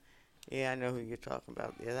boy? Yeah, I know who you're talking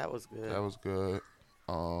about. Yeah, that was good. That was good.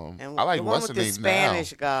 And I like the one with the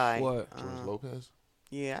Spanish guy. What? George Lopez.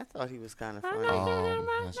 Yeah, I thought he was kind of funny.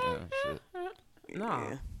 That's shit. Nah,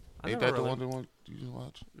 yeah. Ain't that the one you used to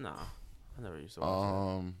watch? Nah, I never used to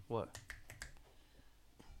watch that. What?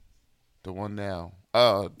 The one now.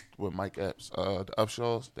 With Mike Epps. The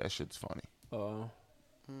Upshaws. That shit's funny.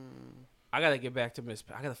 I gotta get back to Miss.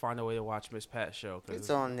 I gotta find a way to watch Miss Pat's show. It's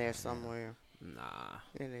on there somewhere. Nah,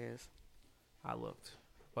 it is. I looked,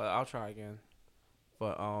 but I'll try again.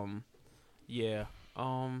 But yeah,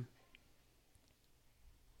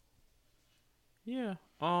 yeah.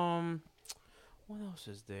 What else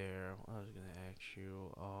is there? I was gonna ask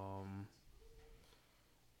you.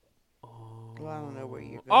 Well, I don't know where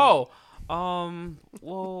you're going.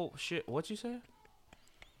 Well, shit. What you say?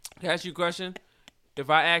 Can I ask you a question? If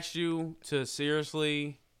I asked you to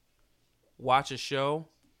seriously watch a show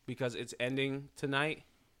because it's ending tonight,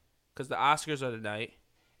 because the Oscars are tonight,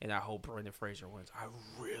 and I hope Brendan Fraser wins. I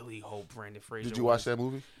really hope Brendan Fraser wins. Did you watch that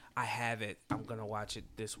movie? I haven't. I'm going to watch it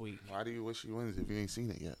this week. Why do you wish he wins if you ain't seen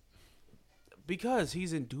it yet? Because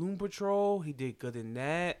he's in Doom Patrol. He did good in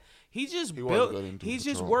that. He's just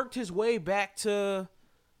worked his way back to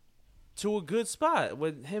a good spot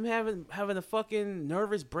with him having a fucking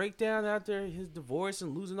nervous breakdown after his divorce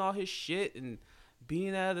and losing all his shit and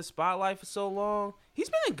being out of the spotlight for so long. He's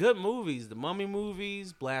been in good movies, the Mummy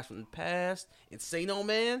movies, Blast from the Past, Insano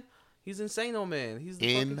Man. He's Insano Man. He's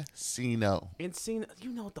Encino.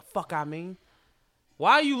 You know what the fuck I mean?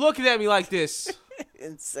 Why are you looking at me like this?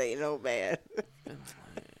 Insano Man.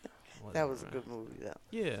 That was a good movie though.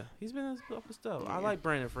 Yeah, he's been in other stuff. Yeah. I like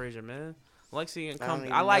Brendan Fraser, man. I like seeing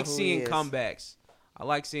comebacks. I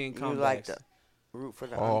like seeing comebacks. You like to root for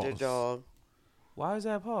the underdog. Why is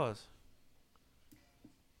that pause?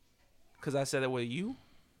 Because I said it with you?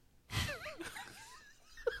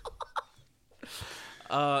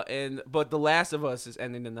 But The Last of Us is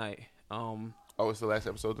ending tonight. Oh, it's the last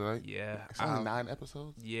episode tonight? Yeah. It's only 9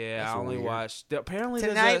 episodes? Yeah, That's I only weird. watched. Apparently,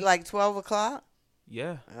 there's Tonight, a, like 12 o'clock?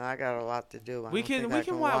 yeah. I got a lot to do. We can watch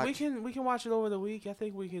it over the week. I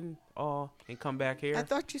think we can and come back here. I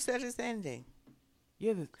thought you said it's ending.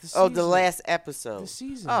 Yeah, the Oh, season, the last episode. the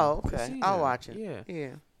season. Oh, the okay. season. I'll watch it. Yeah, Yeah.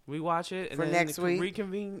 we watch it and For then next week?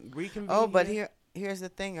 reconvene. Oh, but here. here's the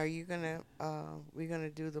thing. Are you gonna we gonna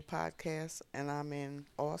do the podcast and I'm in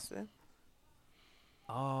Austin?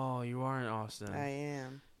 Oh, you are in Austin. I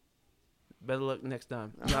am. Better luck next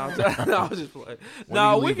time. No, I was just playing.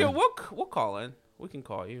 No, we can. We'll call in. We can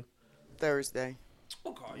call you. Thursday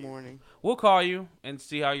We'll call you. morning. We'll call you and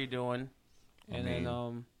see how you're doing, and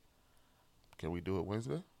then Can we do it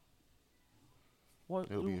Wednesday? what?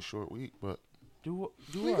 It'll be a short week, but Do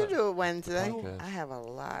We what? could do it Wednesday. Podcast. I have a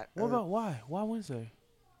lot. What about why? Why Wednesday?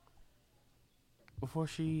 Before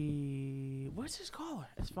she, what's this caller?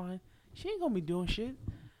 It's fine. She ain't gonna be doing shit.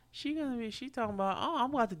 She talking about. Oh,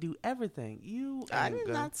 I'm about to do everything. You. I ain't did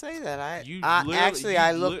gonna- not say that. You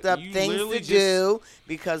I looked up you things literally to just- do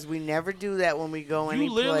because we never do that when we go any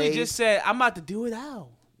You literally place. just said, "I'm about to do it out."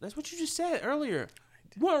 That's what you just said earlier.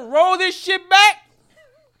 You want to roll this shit back?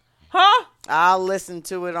 Huh? I'll listen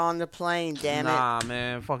to it on the plane. Damn it! Nah,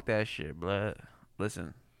 man, fuck that shit, blood.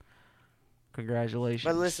 Listen, congratulations.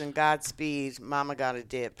 But listen, Godspeed. Mama got a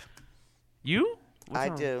dip. You? What I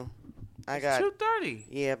time? do. I got 2:30.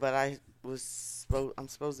 Yeah, but I'm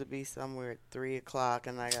supposed to be somewhere at 3 o'clock,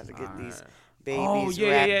 and I got to get these babies Oh, yeah,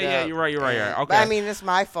 wrapped yeah. up. You're right. And- Okay. But I mean, it's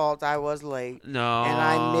my fault. I was late. No. And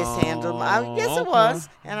I mishandled yes, it was.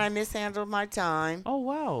 And I mishandled my time. Oh,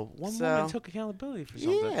 wow. One So- woman took accountability for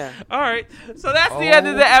something. Yeah. All right. So that's the end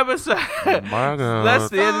of the episode. my God. That's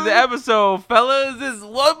the end of the episode, fellas. This is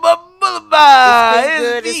One More Boulevard. It's been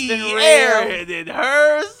good. It's me, been real. Aaron, and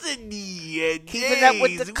her, Sydney, and Keeping up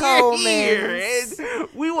with the James. We're here, Colemans. and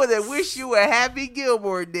we want to wish you a happy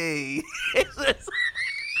Gilmore Day.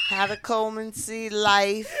 How the Coleman see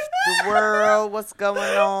life, the world, what's going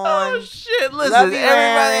Oh on. shit! Listen, Love you,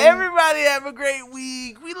 everybody, Aaron. everybody, have a great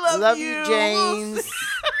week. We love you, James.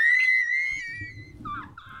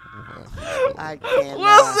 I cannot.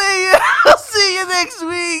 We'll see you. We'll see you next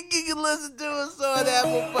week. You can listen to us on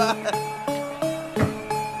Apple Pod.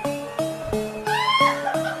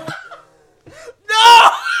 No!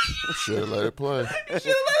 should have let it play. You should have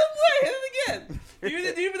let it play. Hit it again. Do you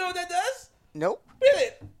even know what that does? Nope.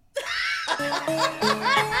 Hit it.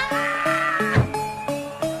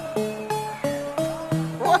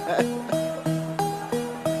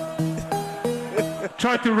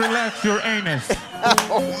 Try to relax your anus.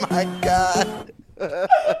 Oh my God.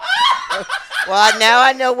 Well, now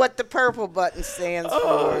I know what the purple button stands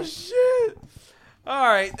Oh for. shit! All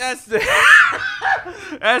right, that's the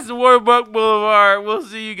that's the Warbuck Boulevard. We'll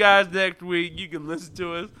see you guys next week. You can listen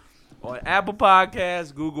to us on Apple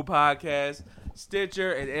Podcasts, Google Podcasts,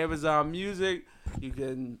 Stitcher, and Amazon Music. You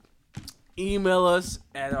can email us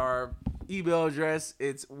at our email address.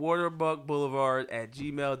 It's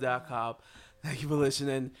waterbuckboulevard@gmail.com. Thank you for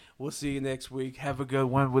listening. We'll see you next week. Have a good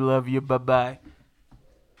one. We love you. Bye-bye.